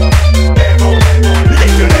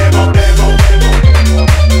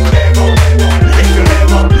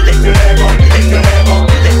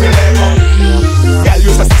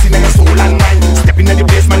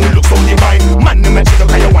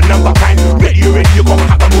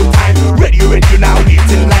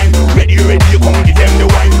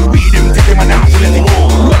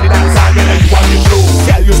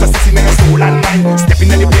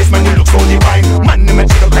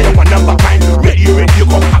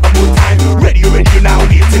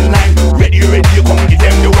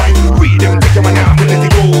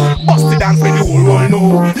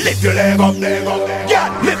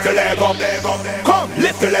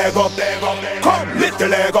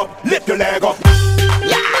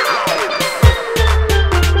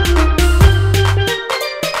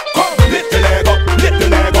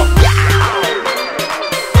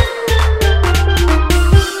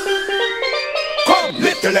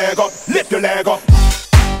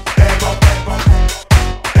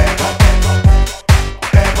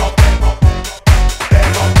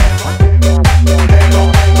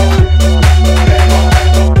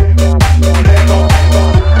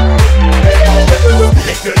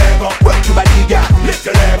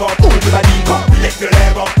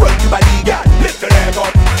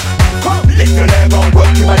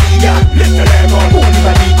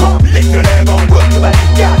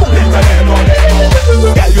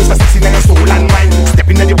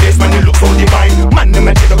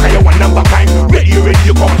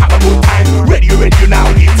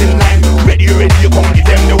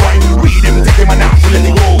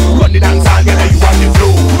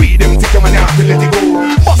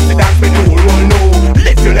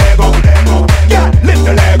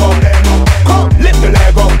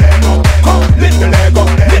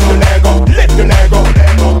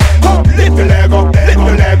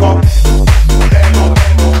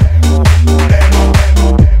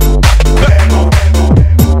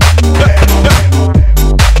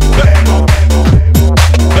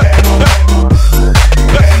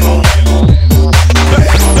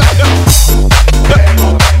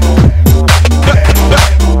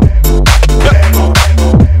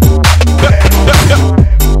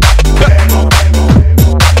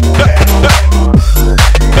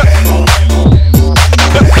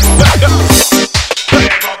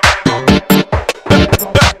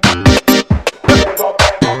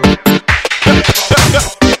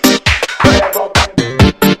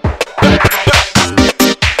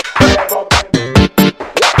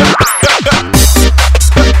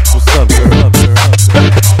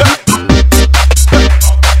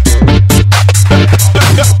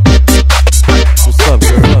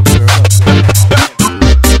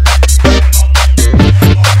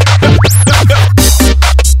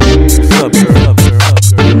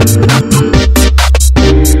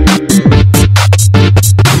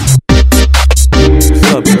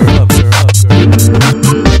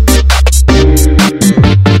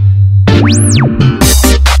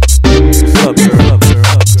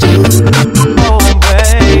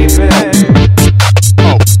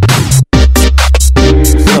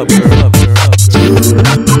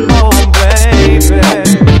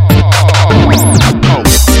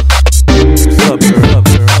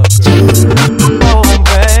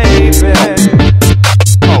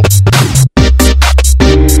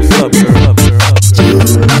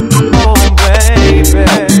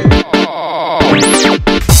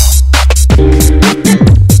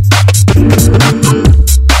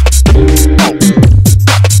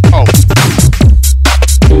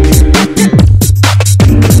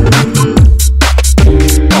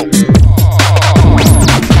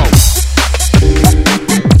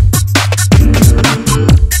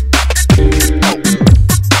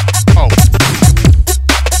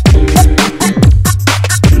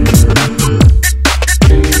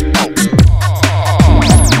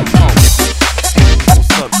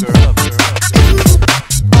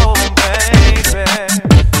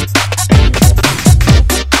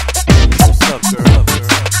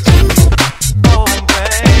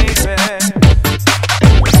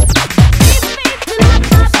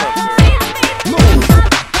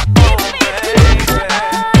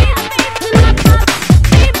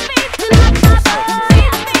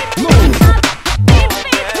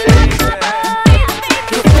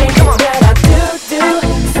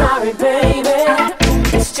 sorry, baby.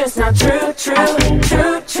 It's just not true, true,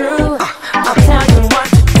 true, true. I'll tell you what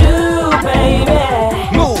to do,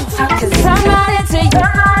 baby. Move. 'Cause I'm not into you.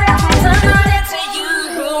 I'm not into you.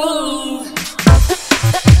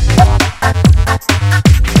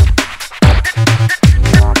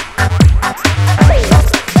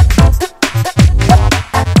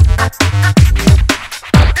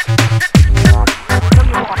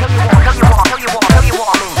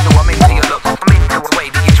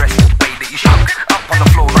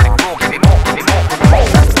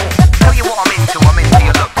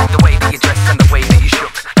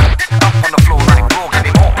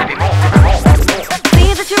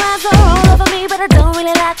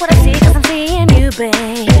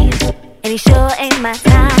 And he sure ain't my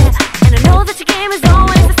type. And I know that your game is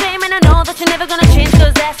always the same, and I know that you're never gonna change,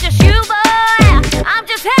 'cause that's just you, boy. I'm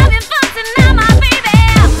just having fun tonight, my baby.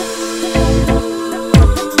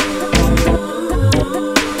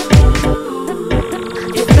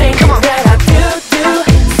 You think that I do,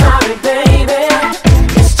 sorry, baby.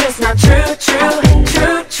 It's just not true, true,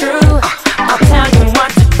 true, true. I'll tell you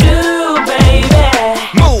what to do, baby.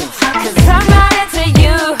 Move. 'Cause I'm not into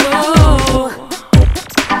you.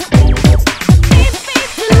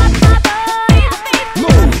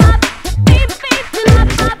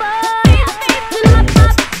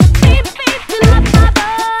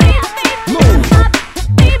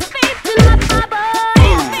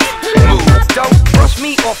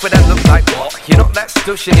 But that look like what? You're not that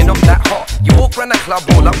stush and you're not that hot. You walk around the club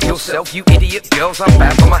all up yourself. You idiot girls, I'm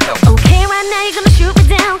bad for my health. Okay, right now you're gonna shoot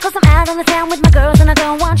me down, 'cause I'm out on the town with my girls and I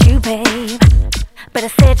don't want you, babe. But I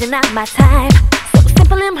said you're not my type. So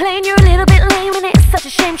simple and plain, you're a little bit lame, and it's such a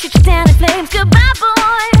shame, shoot you down in flames. Goodbye,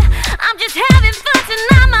 boy, I'm just having fun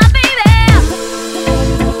tonight, my baby.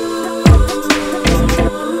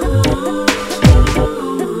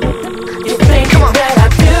 You think that I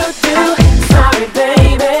do, sorry,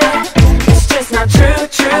 baby. It's just not true,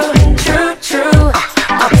 true, true, true.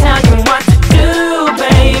 I'll tell you what to do,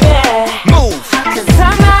 baby. Move. 'Cause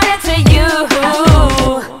I'm not into you.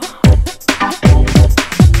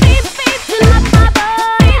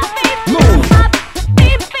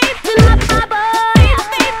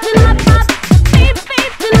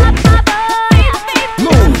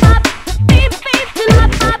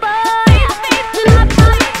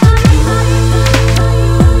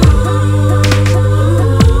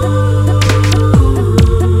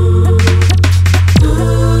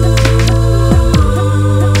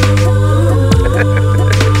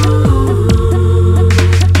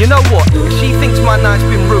 My night's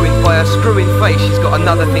been ruined by her screwing face. She's got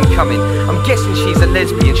another thing coming. I'm guessing she's a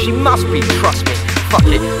lesbian. She must be, trust me. Fuck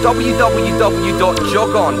it.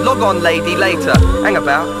 www.jogon. Log on, lady, later. Hang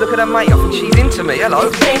about. Look at her mate. I think she's into me.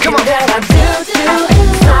 Hello. Come on. That I do,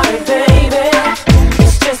 sorry, baby.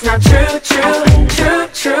 It's just not true, true, true,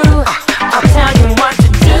 true. I'll tell you what to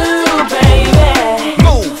do, baby.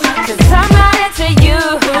 Move. 'Cause I'm not into you.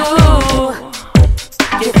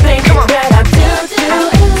 You think that I do,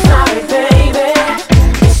 sorry, baby.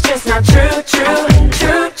 It's just not true, true,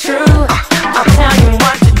 true, true. I'll tell you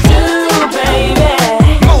what to do, baby.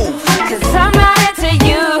 Move. 'Cause I'm not into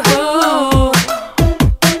you.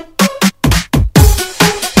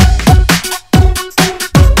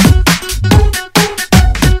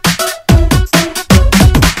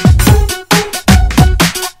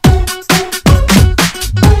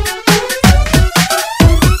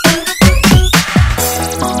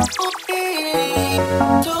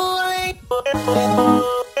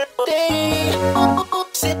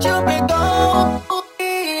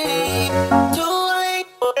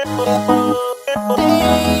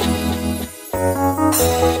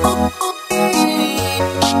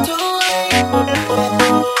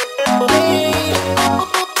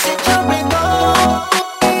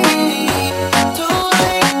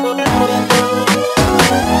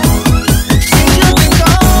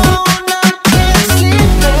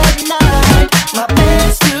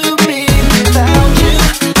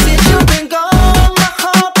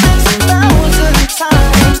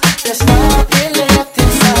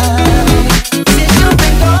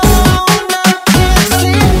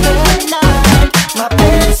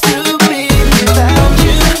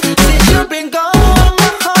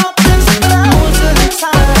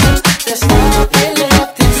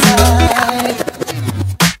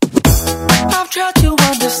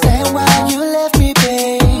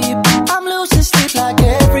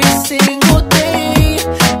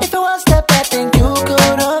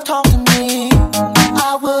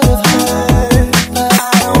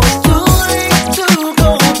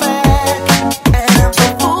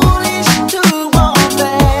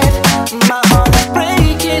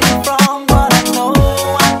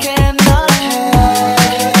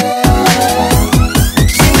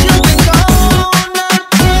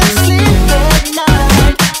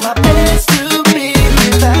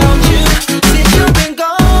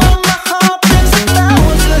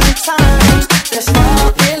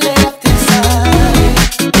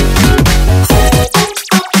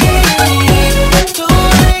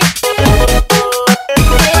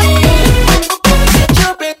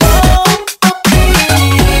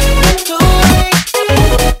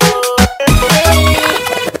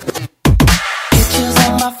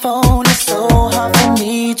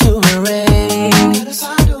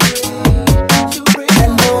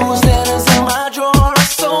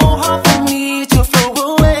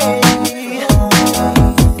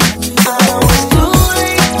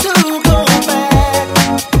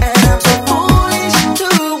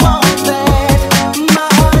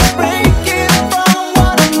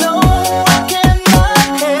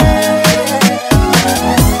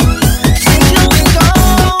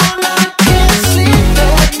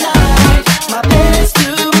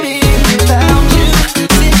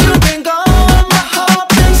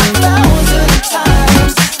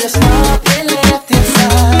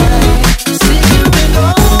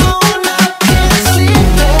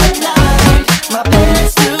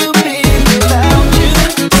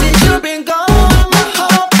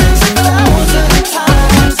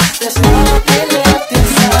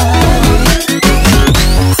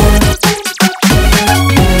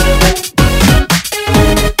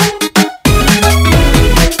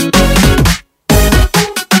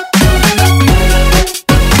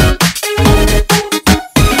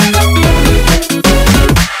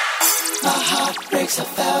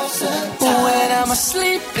 When I'm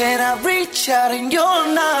asleep and I reach out and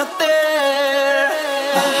you're not there,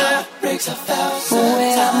 my heart breaks 1,000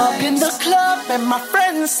 when times. I'm up in the club and my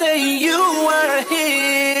friends say you were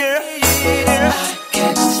here, I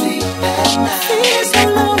can't sleep at night. Feel so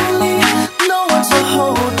lonely, no one to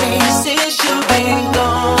hold me since you've been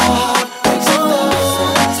gone.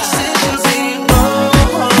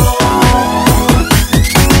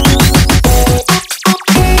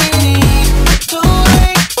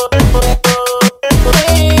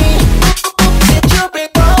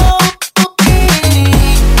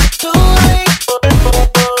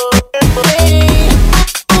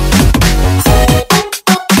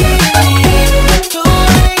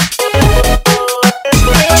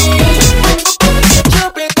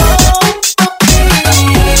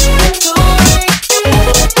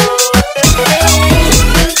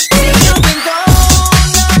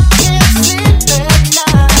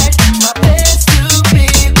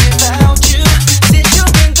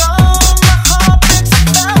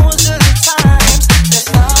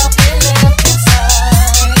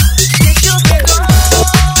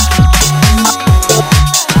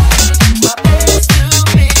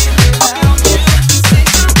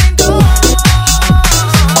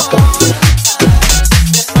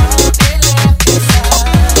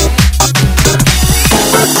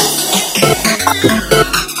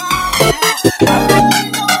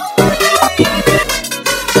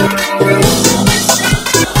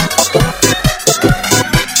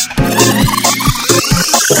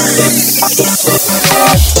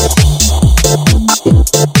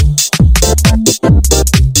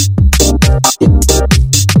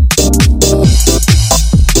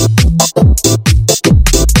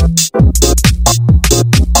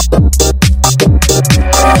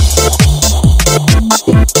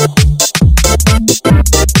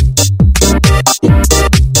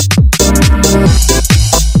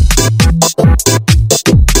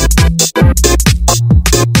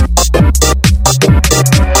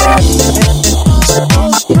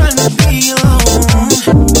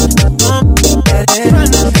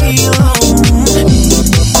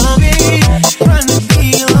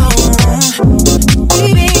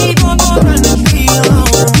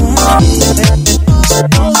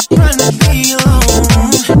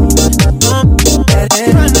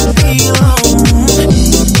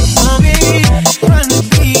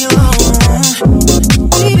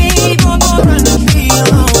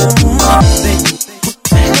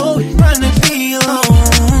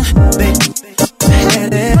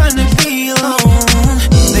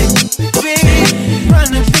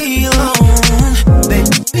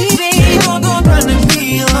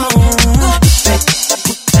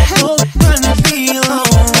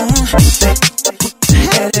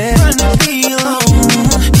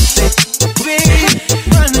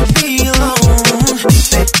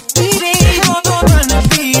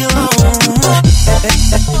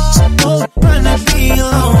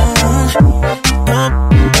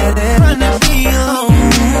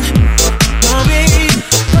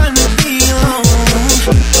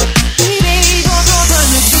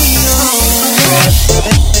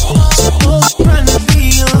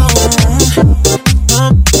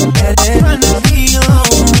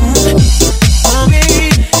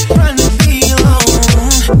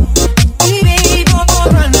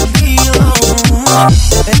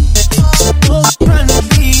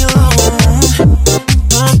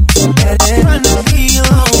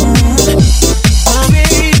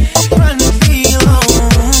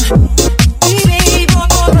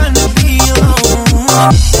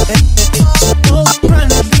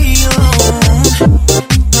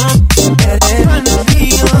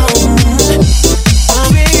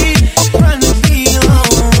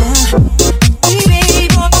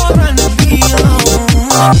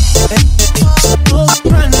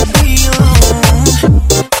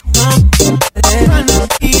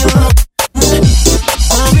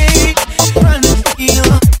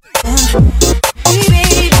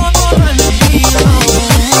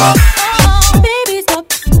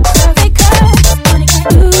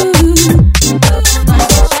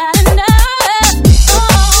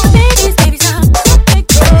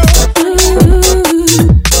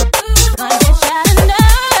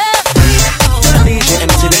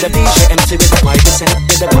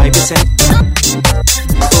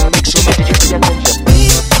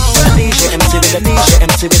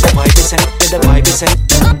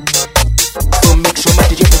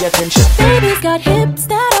 Baby's got hips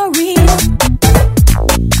that are real.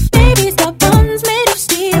 Baby's got buns made of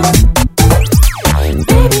steel.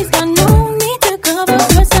 Baby's got no need to cover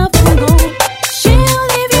herself in gold. She'll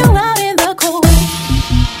leave you out in the cold.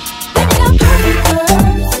 Baby got perfect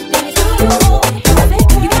curves. Baby's got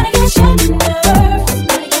perfect. You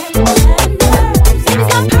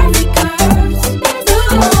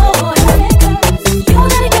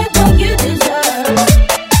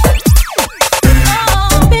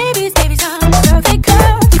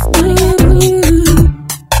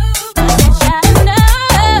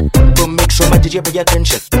pay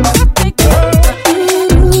attention. Baby's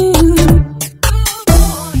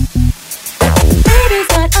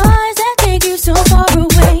got eyes that take you so far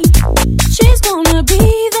away. She's gonna be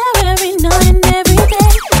there every night and every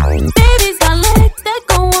day. Baby's got legs that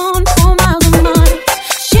go on for miles and miles.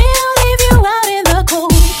 She'll leave you out in the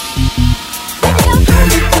cold. Baby's got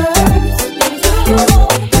perfect curves. Baby's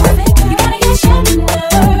perfect. You gotta get shattered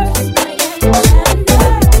nerves. Baby's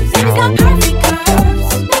got perfect curves.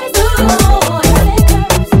 Baby's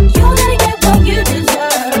you gotta get what you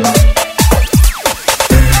deserve.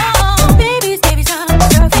 Oh, baby's got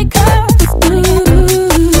perfect curves.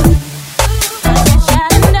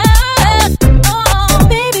 Oh,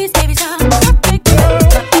 baby's got perfect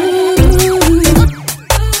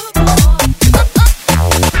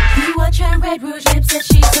You watch her red rouge lips as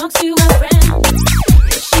she talks to her friend.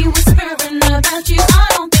 Is she whispering about you? I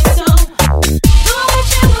don't think so. The way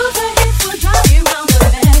she moves her hips will drive you round the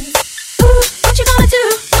bend. Ooh, what you gonna do?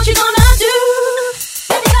 What you gonna do?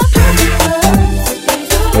 Baby's got perfect curves.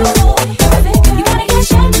 You gotta get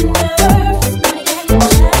shattered nerves.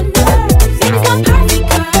 Baby's got perfect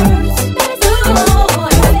curves.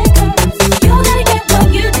 You gotta get what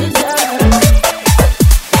you deserve.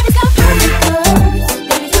 Baby's got perfect curves.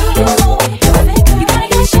 You gotta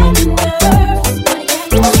get shattered nerves.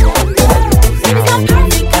 Baby's got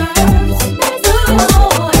perfect curves.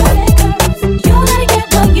 You gotta get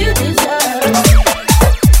what you deserve.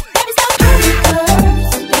 Baby's got perfect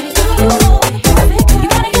curves. You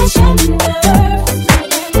gotta get shattered nerves.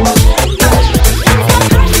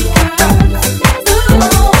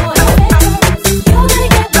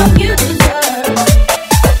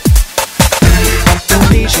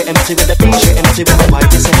 MC with the DJ, MC with the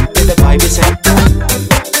vibe is in, with the vibe is in.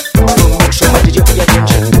 Don't make sure that you pay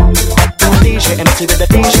attention. DJ, MC with the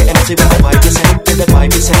DJ, MC with the vibe is in, with the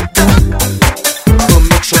vibe is in. Don't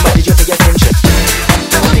make sure that you pay attention.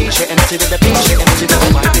 DJ, MC with the DJ, MC with the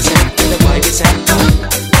vibe is in, with the vibe is in.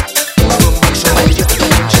 Don't make sure that you pay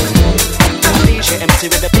attention. DJ, MC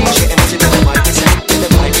with the DJ, MC with the vibe is in, with the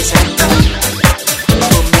vibe is in.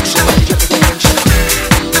 Don't make sure that you pay attention.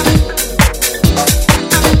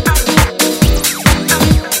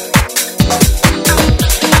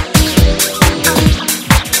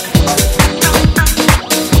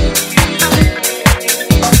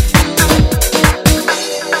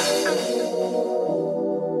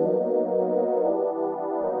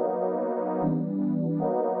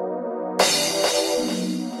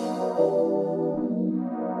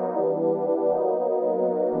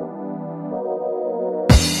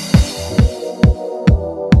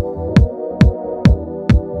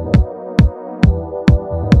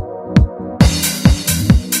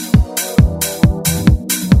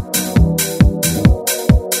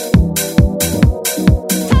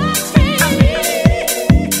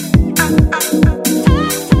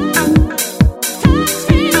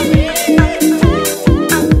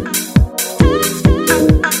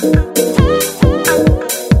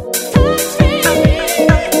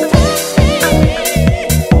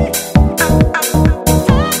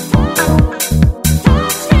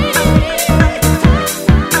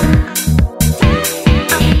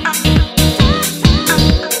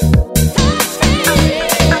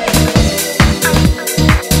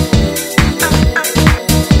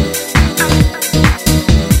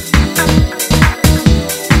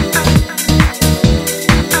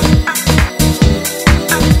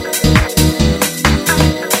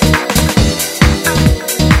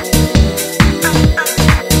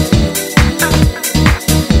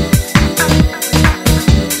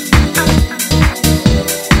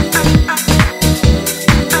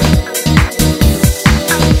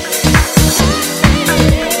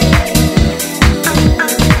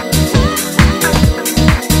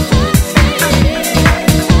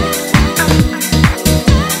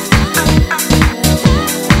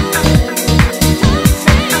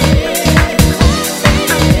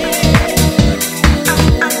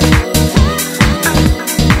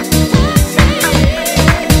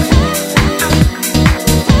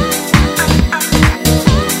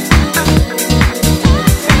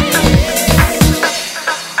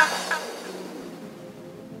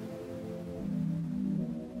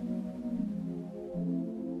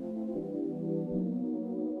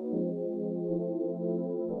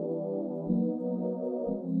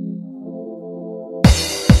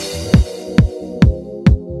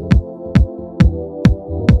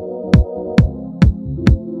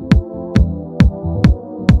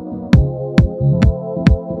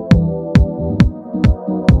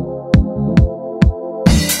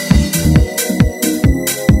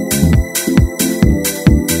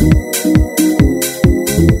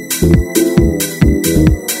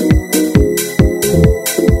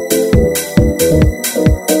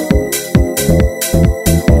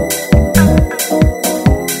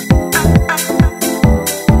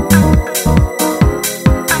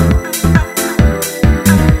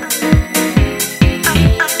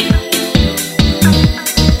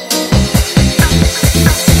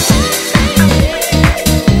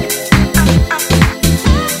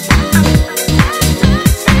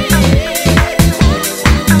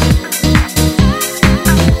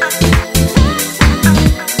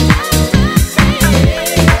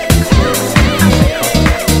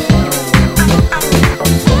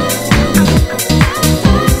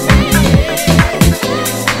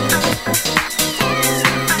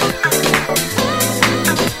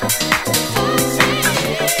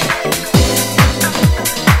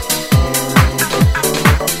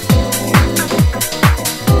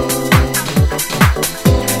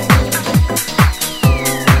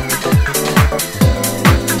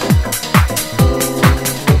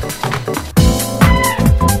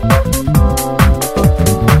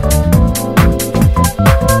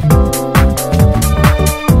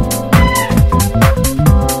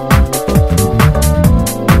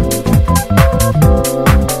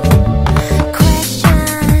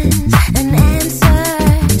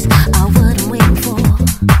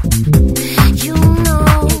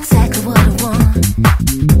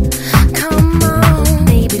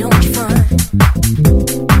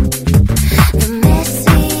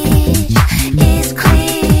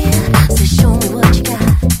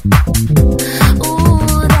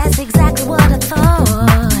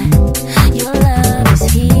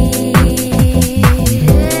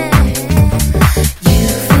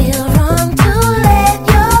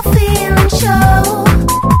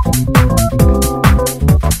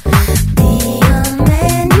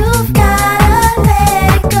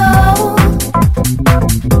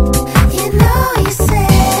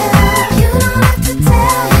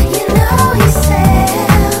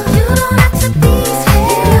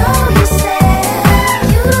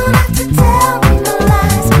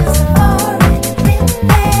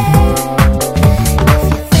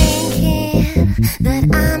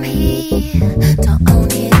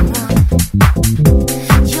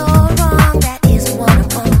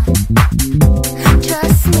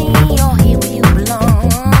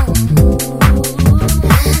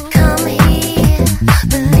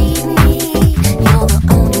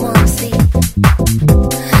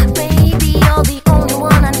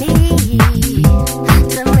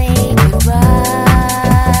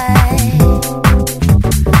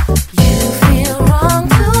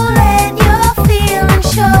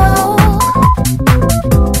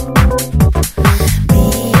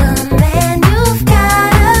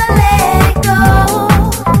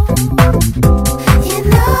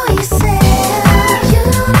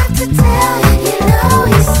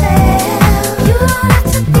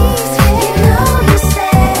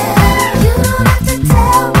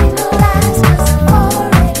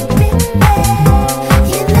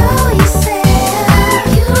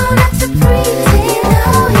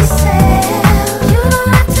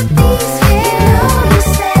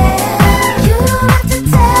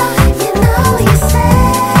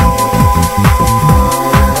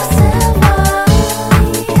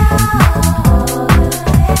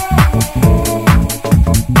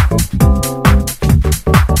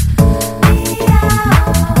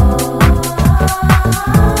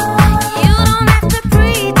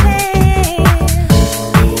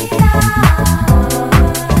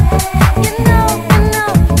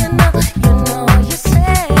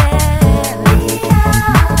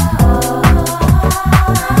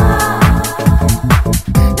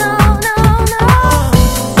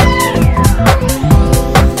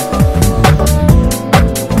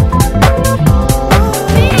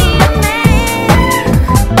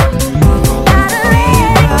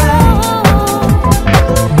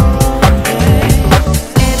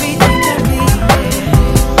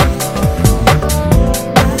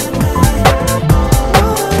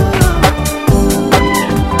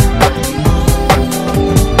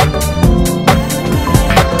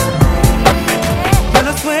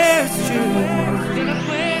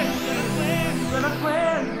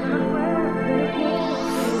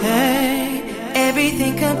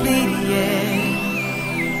 everything complete, yeah.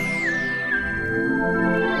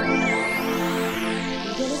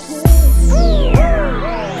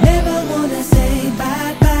 Never wanna say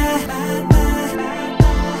bye bye, bye bye, bye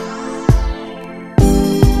bye.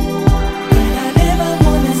 And I never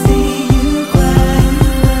wanna see you cry,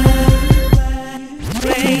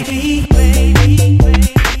 baby, baby,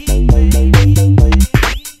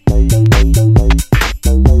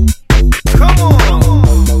 come on.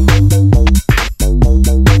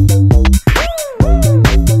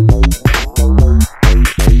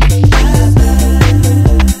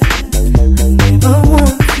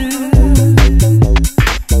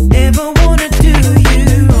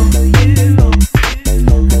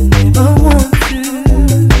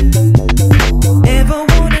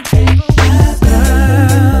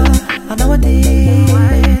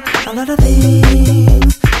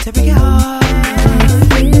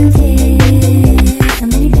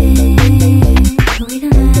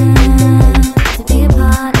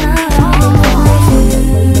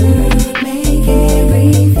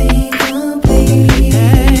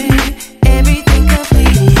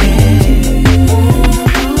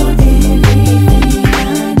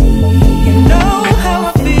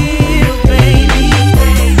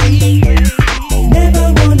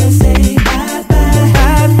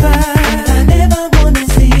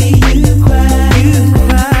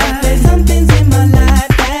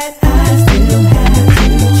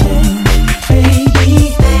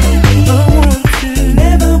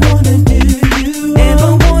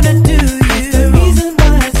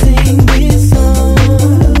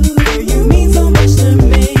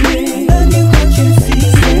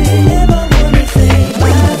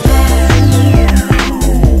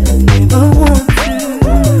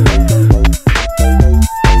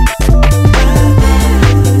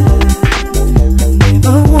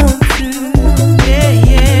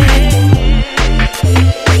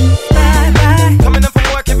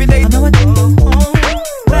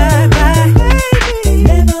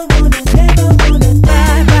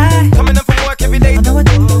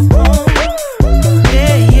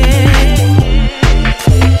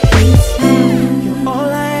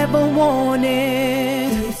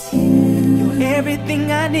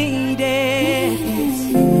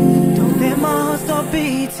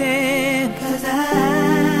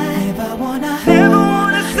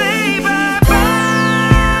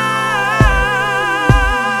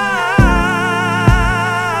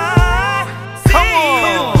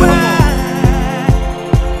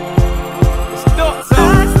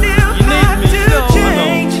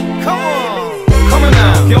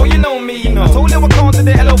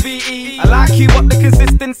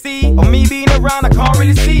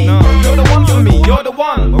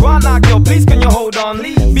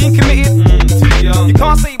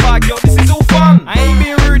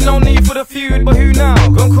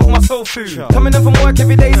 Coming in from work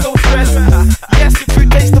every day, so stressed. Yes, your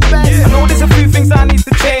food tastes the best. I know there's a few things I need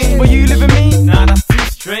to change, but you live with me? Nah, that's too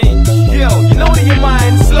strange. Yo, you know that your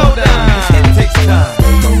mind, slow down. It takes time.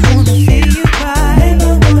 Don't wanna see you cry.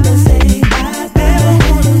 Never wanna say bye bye.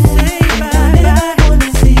 Never wanna say bye bye. Never wanna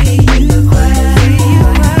see you cry.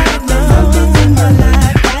 There's something in my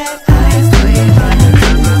life that I swear I can't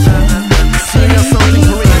say something for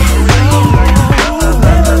real.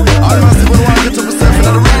 All my people want to myself in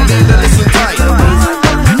the real deal, they listen tight.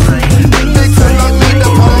 Big time like me,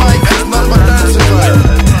 up on mic, it's not my dancing vibe.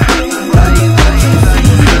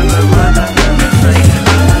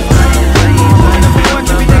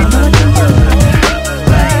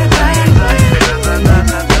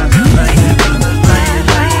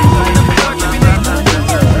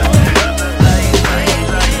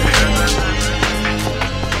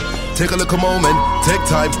 Take a look a moment, take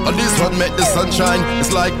time. On this one, make the sunshine.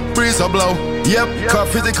 It's like breeze or blow. Yep, got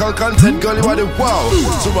physical content, girl, you want it, wow.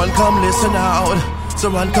 So run, come listen out. So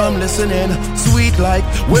run, come listen in. Sweet like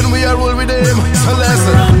when we are roll with them. So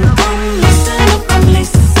listen. Run, come listen up, come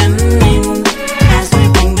listening. As we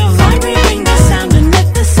bring the vibe, we bring the sound and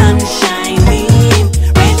let the sun shine in.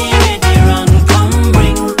 Ready, ready, run, come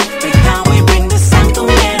bring. Big how we bring the sound to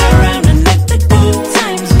get around and let the good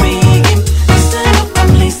times begin. Listen up,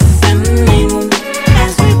 come listening.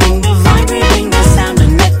 As we bring the vibe, we bring the sound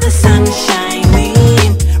and let the sun shine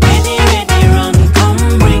in. Ready, ready, run, come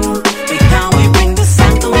bring. Big how we bring the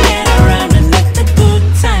sound to get around and let the good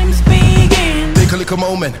times begin. Take a look a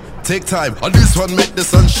moment, take time. On this one, make the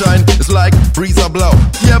sunshine. It's like breeze or blow.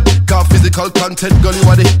 Yep, got physical content, girl, you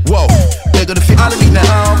want it, whoa. They're gonna feel follow me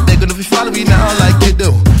now. They're gonna be follow me now like you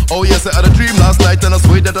do. Oh yes, I had a dream last night and I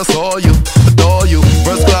swear that I saw you, adore you.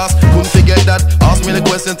 First class, couldn't forget that. Ask me the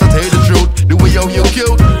question to tell you the truth. The way you're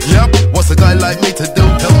cute, yep. What's a guy like me to do?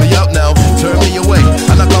 Help me out now, turn me away.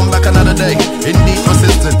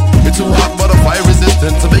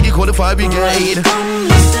 fire brigade. Come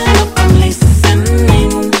listen up, I'm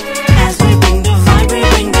listening. As we bring the vibe, we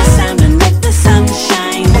bring the sound and let the sun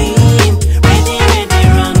shine in. Ready, ready,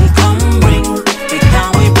 run, come bring.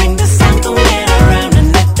 Because we bring the sound, come get around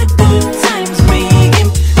and let the good times begin.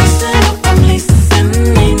 Listen up, I'm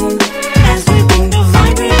listening. As we bring the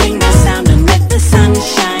vibe, we bring the sound and let the sun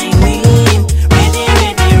shine in. Ready,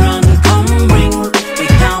 ready, run, come bring.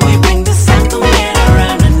 Because we bring the sound, come get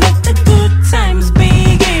around and let the good times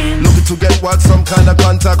begin. Looking to get what? Some kind of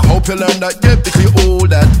contact. Hope you learn that, yeah, because you owe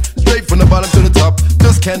that. Straight from the bottom to the top.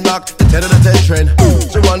 Just can't knock the 10 of the 10 trend.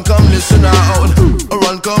 So run, come listen out.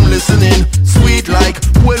 Run, come listen in. Sweet like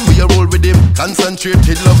when we roll with him.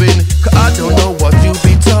 Concentrated loving. Cause I don't know what you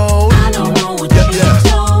be told. I don't know what you be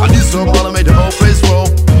told. And this song wanna make the whole place roll.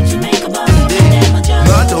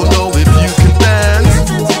 I don't know if you can dance.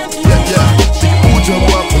 Put your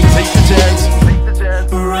up and take the chance.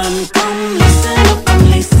 Run, come listen up, I'm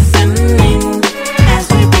listening. As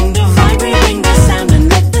we bring the vibe, we bring the sound and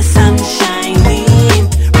let the sun shine in.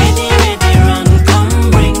 Ready, ready, run,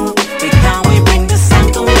 come bring. Because we bring the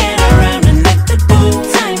sound, come get around and let the good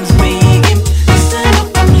times begin. Listen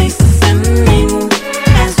up, I'm listening.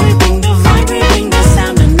 As we bring the vibe, we bring the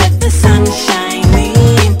sound and let the sun shine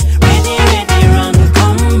in. Ready, ready, run,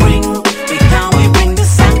 come bring. Because we bring the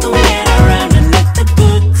sound, come get around and let the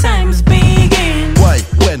good times begin. Why?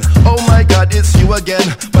 When? Oh my God, it's you again.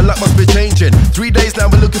 My luck must be changing. 3 days now,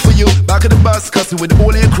 we're looking for you. Back at the bus, cussing with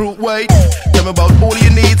all your crew. Wait, tell me about all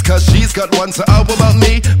your needs, cause she's got one. So how about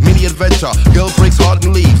me? Mini adventure. Girl breaks heart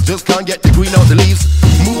and leaves. Just can't get the green out the leaves.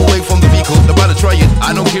 Move away from the vehicle, nobody try it.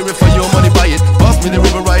 I don't care if for your money, buy it. Pass me the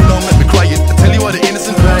river right now, let me cry it. I tell you what the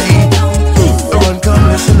innocent play. Run, come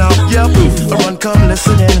listen out. Yeah, run, come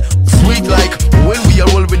listen in. Sweet like when we are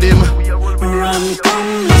all with him. Run, come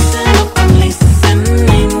listen up, I'm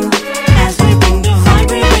listening. As we bring the vibe,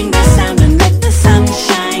 we bring the sound and let the sun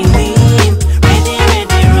shine in. Ready,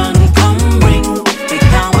 ready, run, come bring.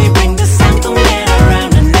 Because we bring the sound, come get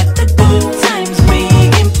around and let the good times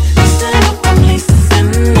begin. Listen up, I'm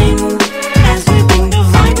listening. As we bring the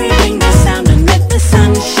vibe, we bring the sound and let the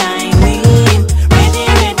sun shine in. Ready,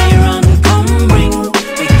 ready, run, come bring.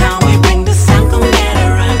 Because we bring the sound, come get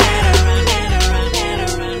around,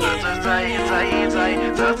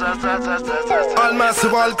 All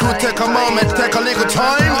massive, all crew, take a moment, take a little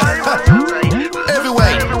time.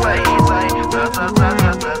 Everywhere.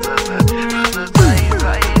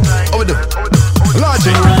 What we do?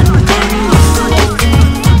 Logic.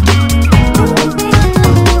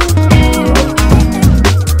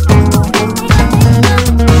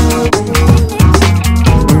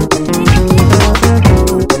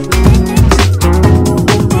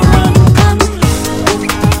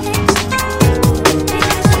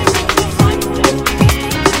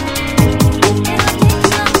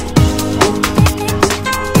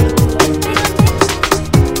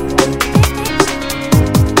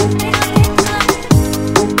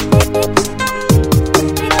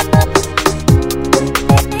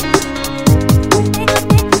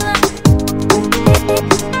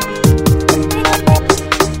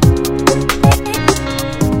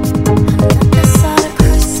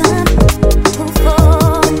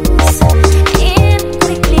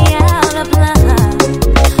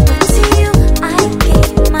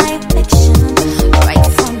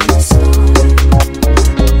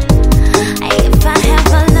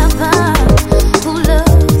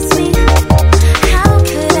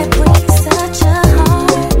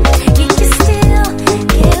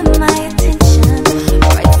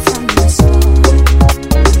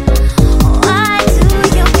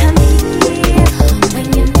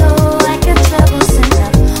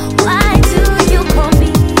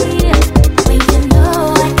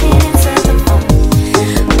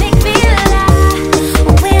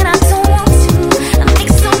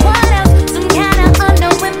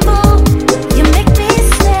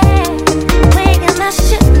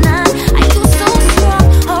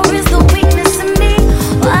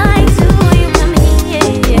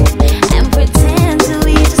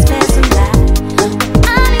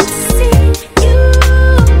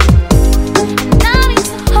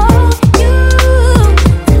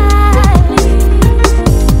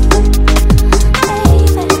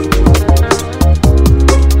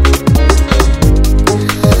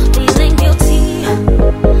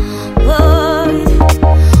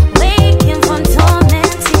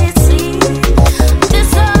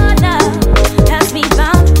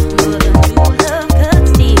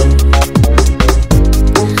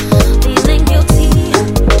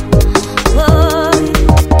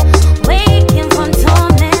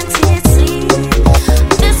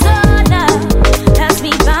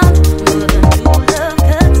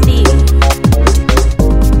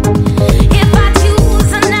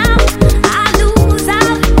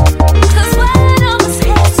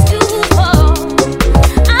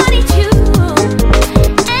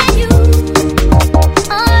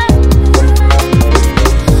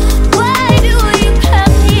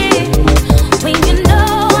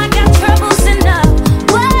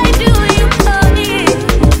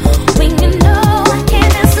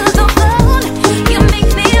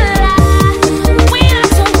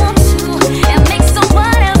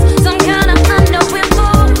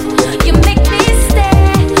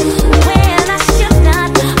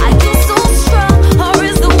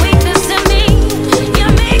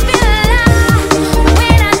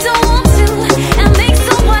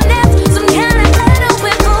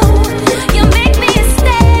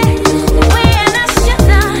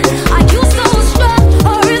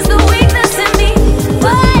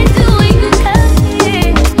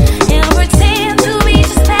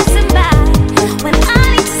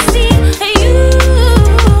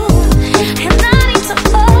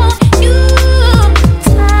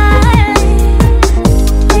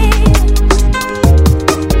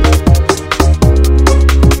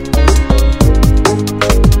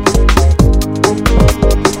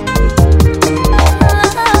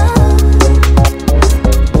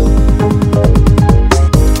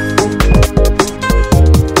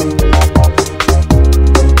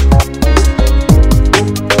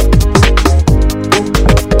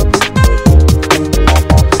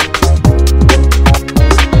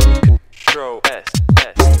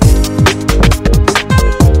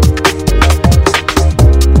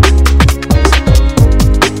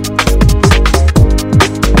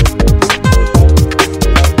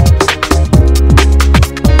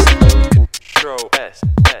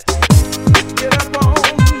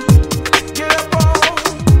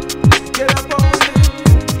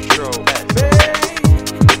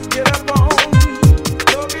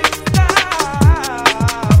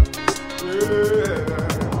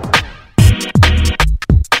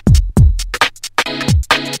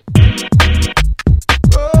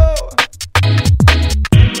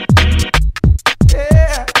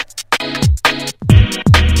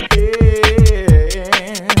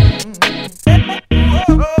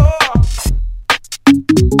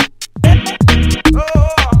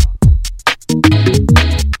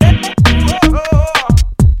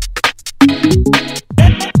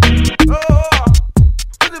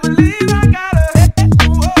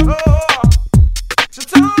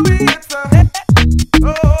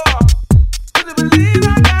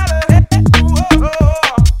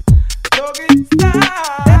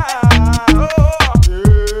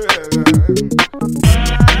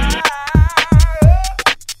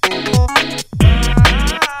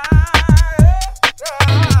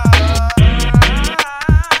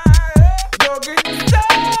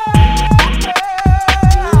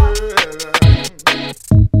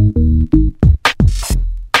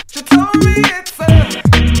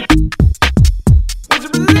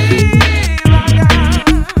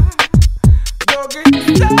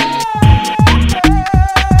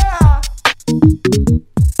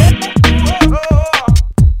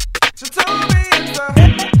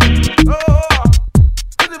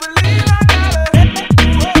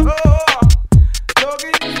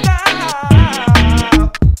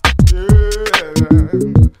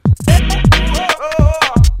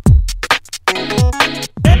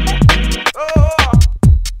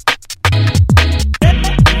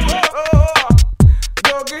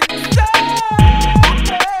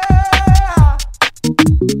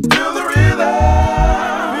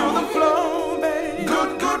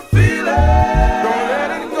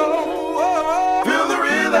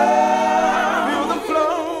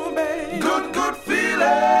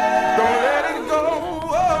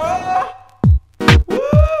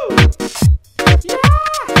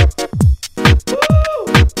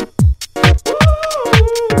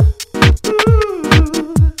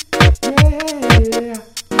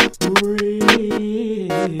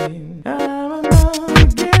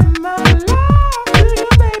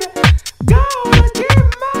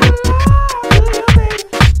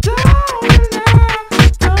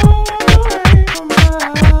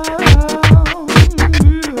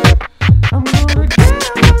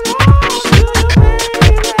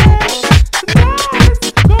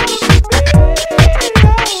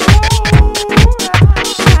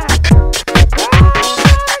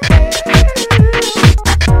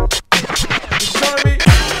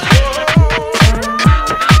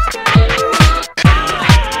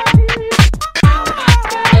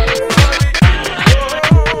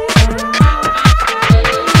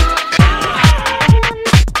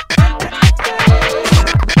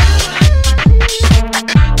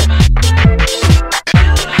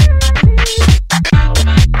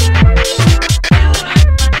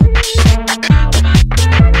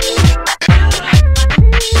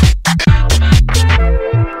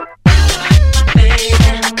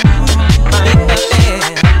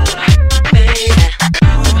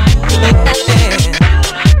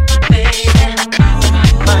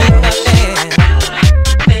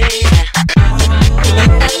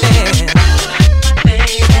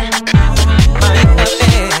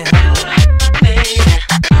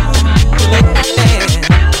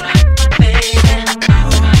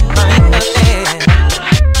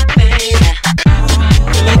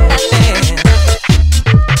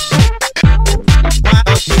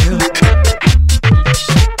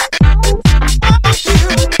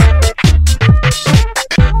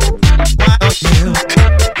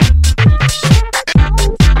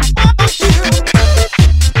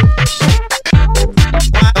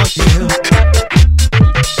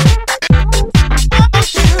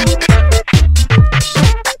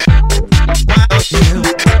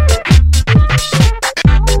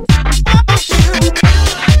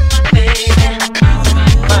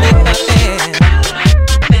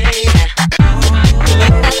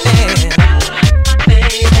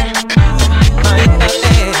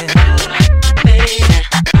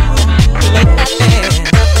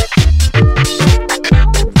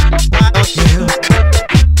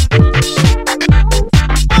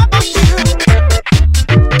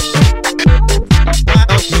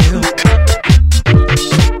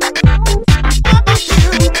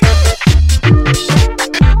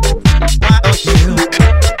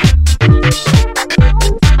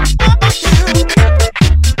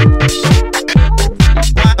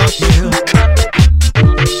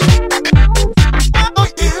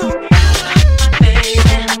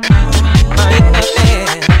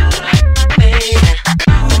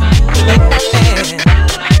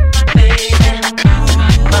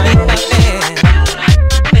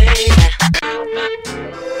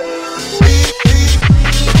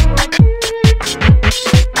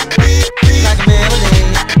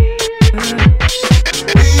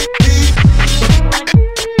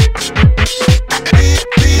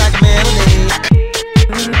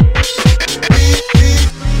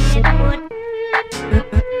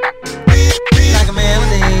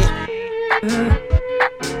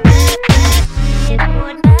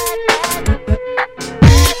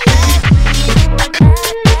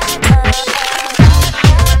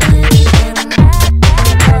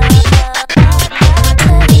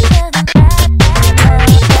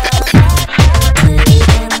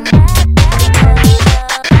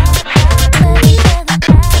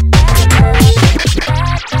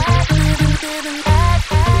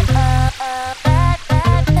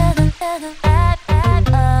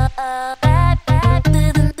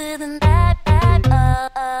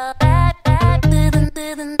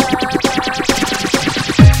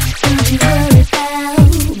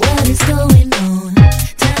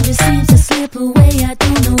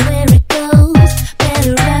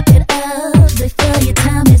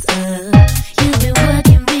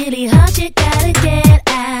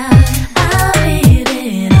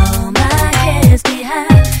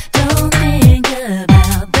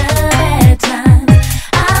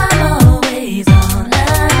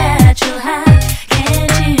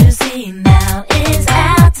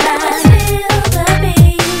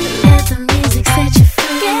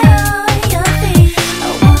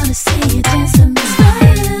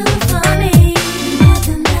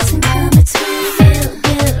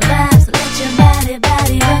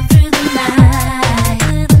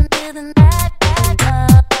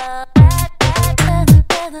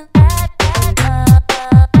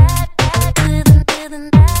 Get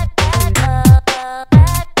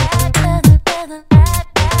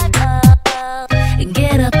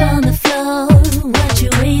up on the floor, what you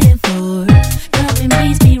waiting for? Thumping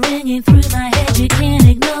beats be ringing through my head, you can't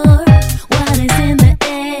ignore what is in the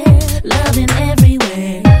air, loving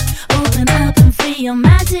everywhere. Open up and free your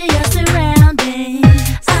mind to your surroundings.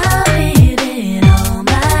 I'm leaving all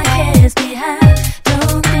my cares behind.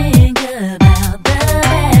 Don't think about the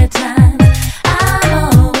bad times. I'm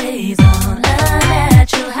always on a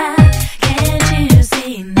natural high. Can't you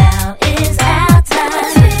see now it's our time?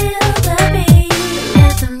 Feel the beat,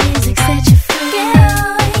 let the music set you free. Get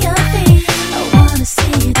on your feet, I wanna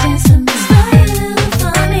see you dance with me. For you,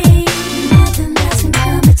 for me, nothing else can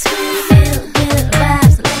come between. Feel good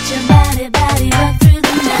vibes, let your body rock through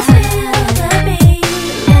the night. Feel the beat,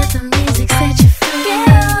 let the music set you free. Get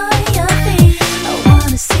on your feet, I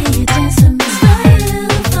wanna see you dance with me. For you,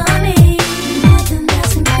 for me, nothing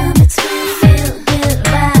else can come between. Feel good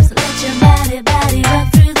vibes, let your body rock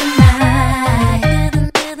through the night.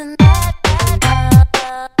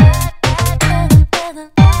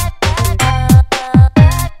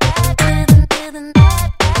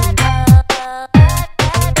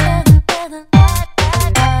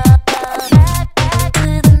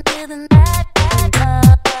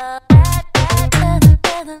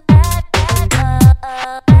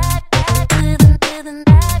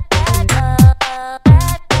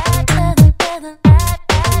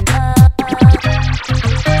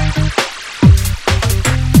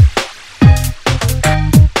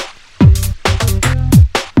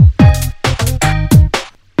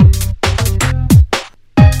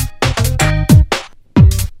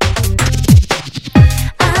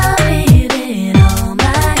 I'm leaving all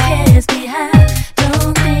my cares behind.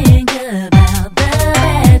 Don't think about the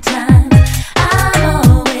bad times. I'm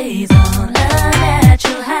always on a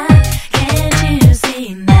natural high. Can't you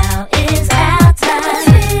see now it's our time?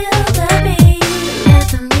 Feel the beat, let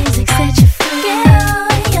the music set you free. Get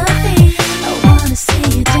on your feet, I wanna see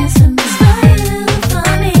you dance with me. For you,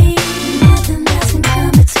 for me, nothing else can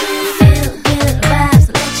come between. Feel good vibes,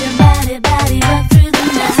 let your body rock through the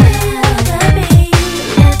night. Feel the beat,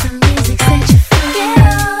 let the music set you free. Get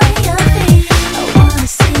on your feet, I wanna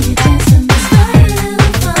see you dance with me. For you,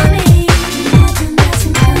 for me, nothing else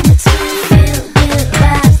can come between. Feel good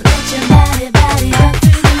vibes, let your body rock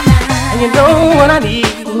through the night. And you know what I need,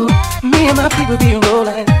 me and my people be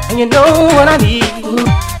rolling. And you know what I need,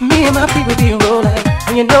 me and my people be rolling.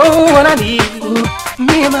 And you know what I need,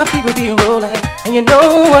 me and my people be rolling. And you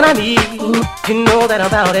know what I need, you know that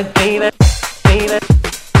about it, baby, baby.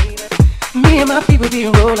 Me and my people be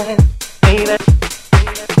rolling, baby.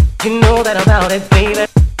 You know that about it, baby,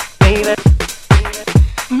 baby.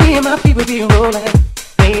 Me and my people be rolling,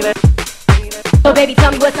 baby. So baby,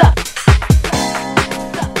 tell me what's up.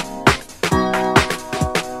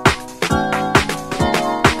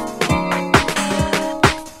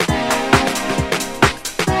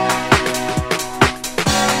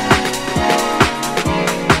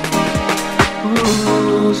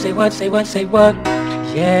 Ooh, say what, say what, say what?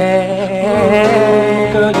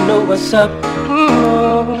 Yeah, girl, you know what's up.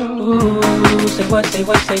 Ooh, say what, say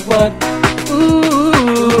what, say what? Ooh,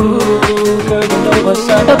 girl, you know what's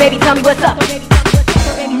up. So baby, tell me what's up.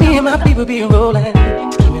 Me and my people be rolling,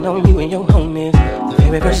 scheming on you and your homies. The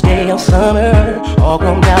very first day of summer, all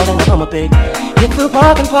grown out in the Hummer big. Hit the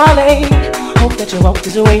park and parlay. Hope that you walk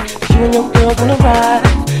this way. You and your girl gonna ride,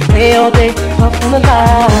 play all day, up on the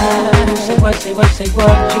line. Say what, say what, say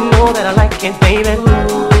what? You know that I like it, baby. Ooh,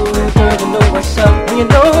 girl, you know what's up, and you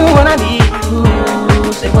know what I need.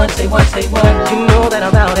 Ooh, say what, say what, say what? You know that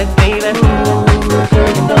I'm about it, baby. Ooh, girl,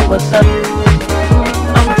 you know what's up.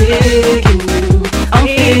 I'm digging you, I'm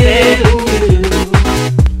feeling you.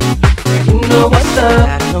 You know what's up,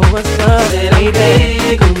 I know what's up. Said I'm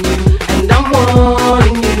begging you, and I'm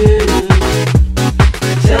wanting you.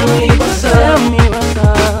 Tell me what's up, tell me what's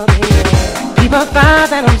up, yeah. People find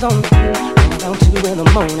that I'm zoned around 2 in the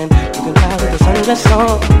morning. You can fly with the sundress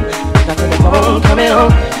on, got the phone coming on.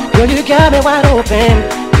 Girl, you got me wide open,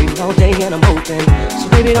 waiting all day and I'm hoping. So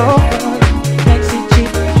baby, don't run, backseat cheap,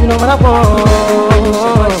 you know what I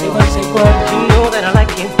want. Say what, say what, say what? You know that I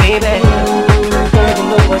like it, baby. Girl, you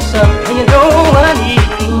know what's up, and you know what I need.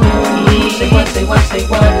 Say what, say what, say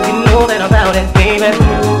what? You know that I'm about it, baby.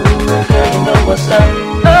 Girl, you know what's up.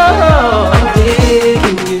 Oh, I'm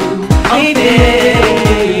digging you, I'm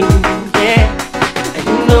digging you, yeah. And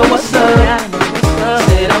you know what's up.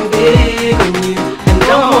 Said I'm digging you, and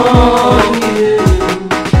I'm wanting you.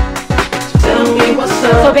 So tell me what's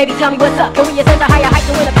up. So baby, tell me what's up. Can we ascend to higher heights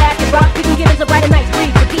and win a path and rock? We can get into brighter nights,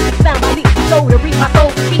 breathe, repeat, sound by leap, soul to reach my soul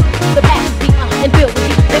to keep the passion deep and build the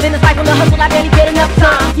deep. Living this life on the hustle, I barely get enough.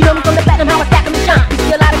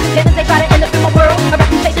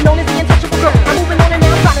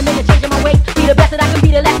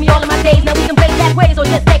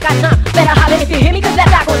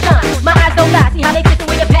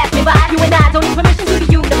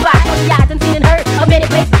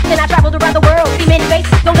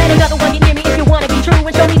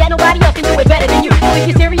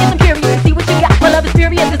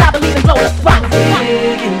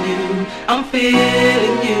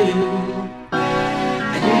 feeling you.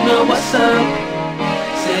 And you know what's up.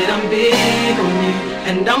 Said I'm big on you,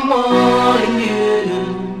 and I'm wanting you.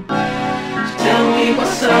 So tell me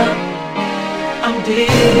what's up. I'm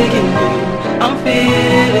digging you, I'm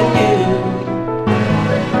feeling you.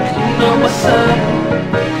 And you know what's up.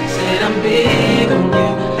 Said I'm big on you,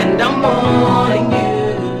 and I'm wanting you.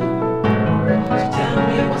 So tell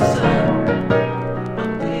me what's up.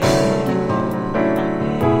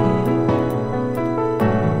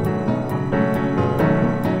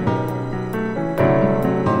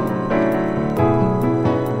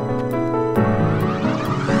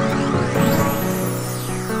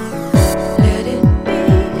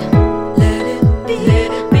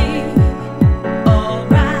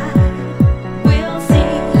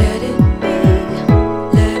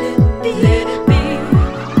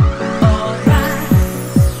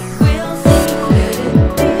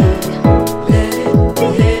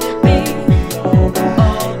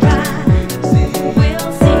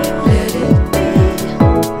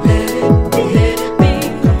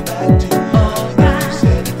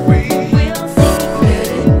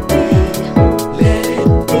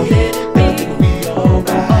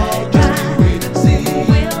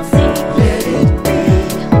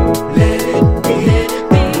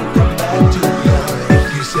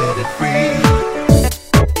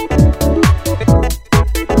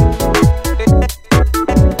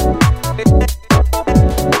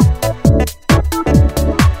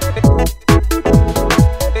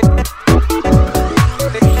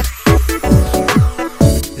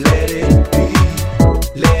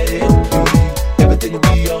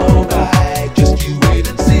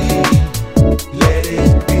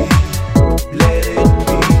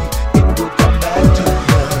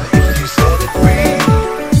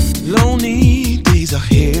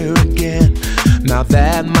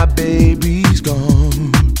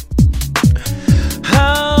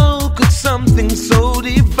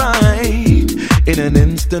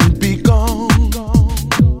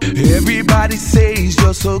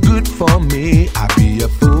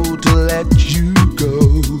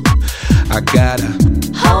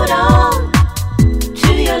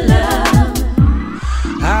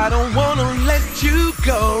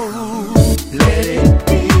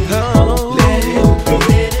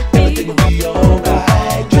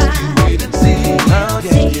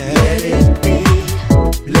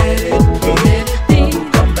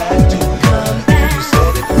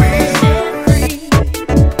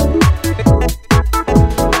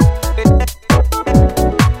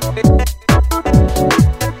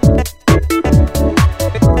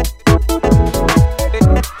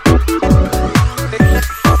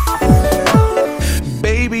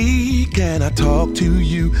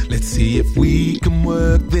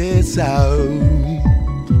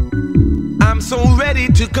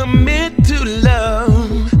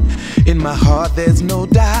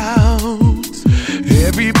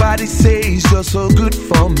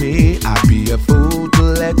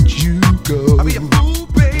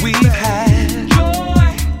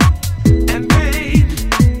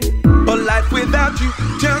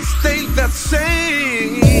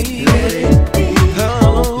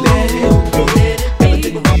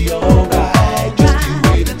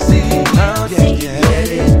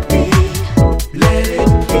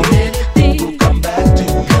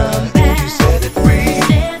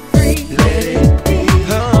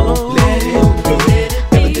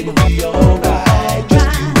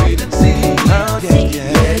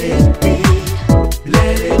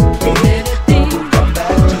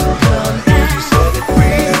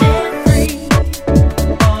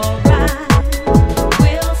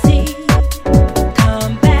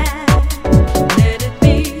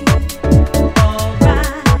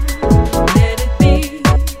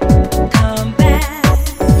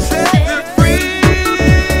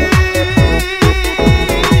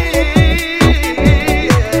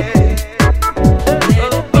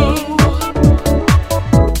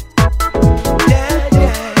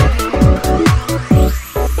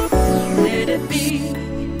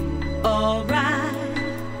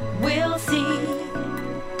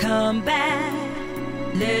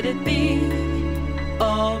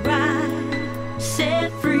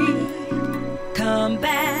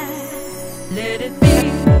 Let it be.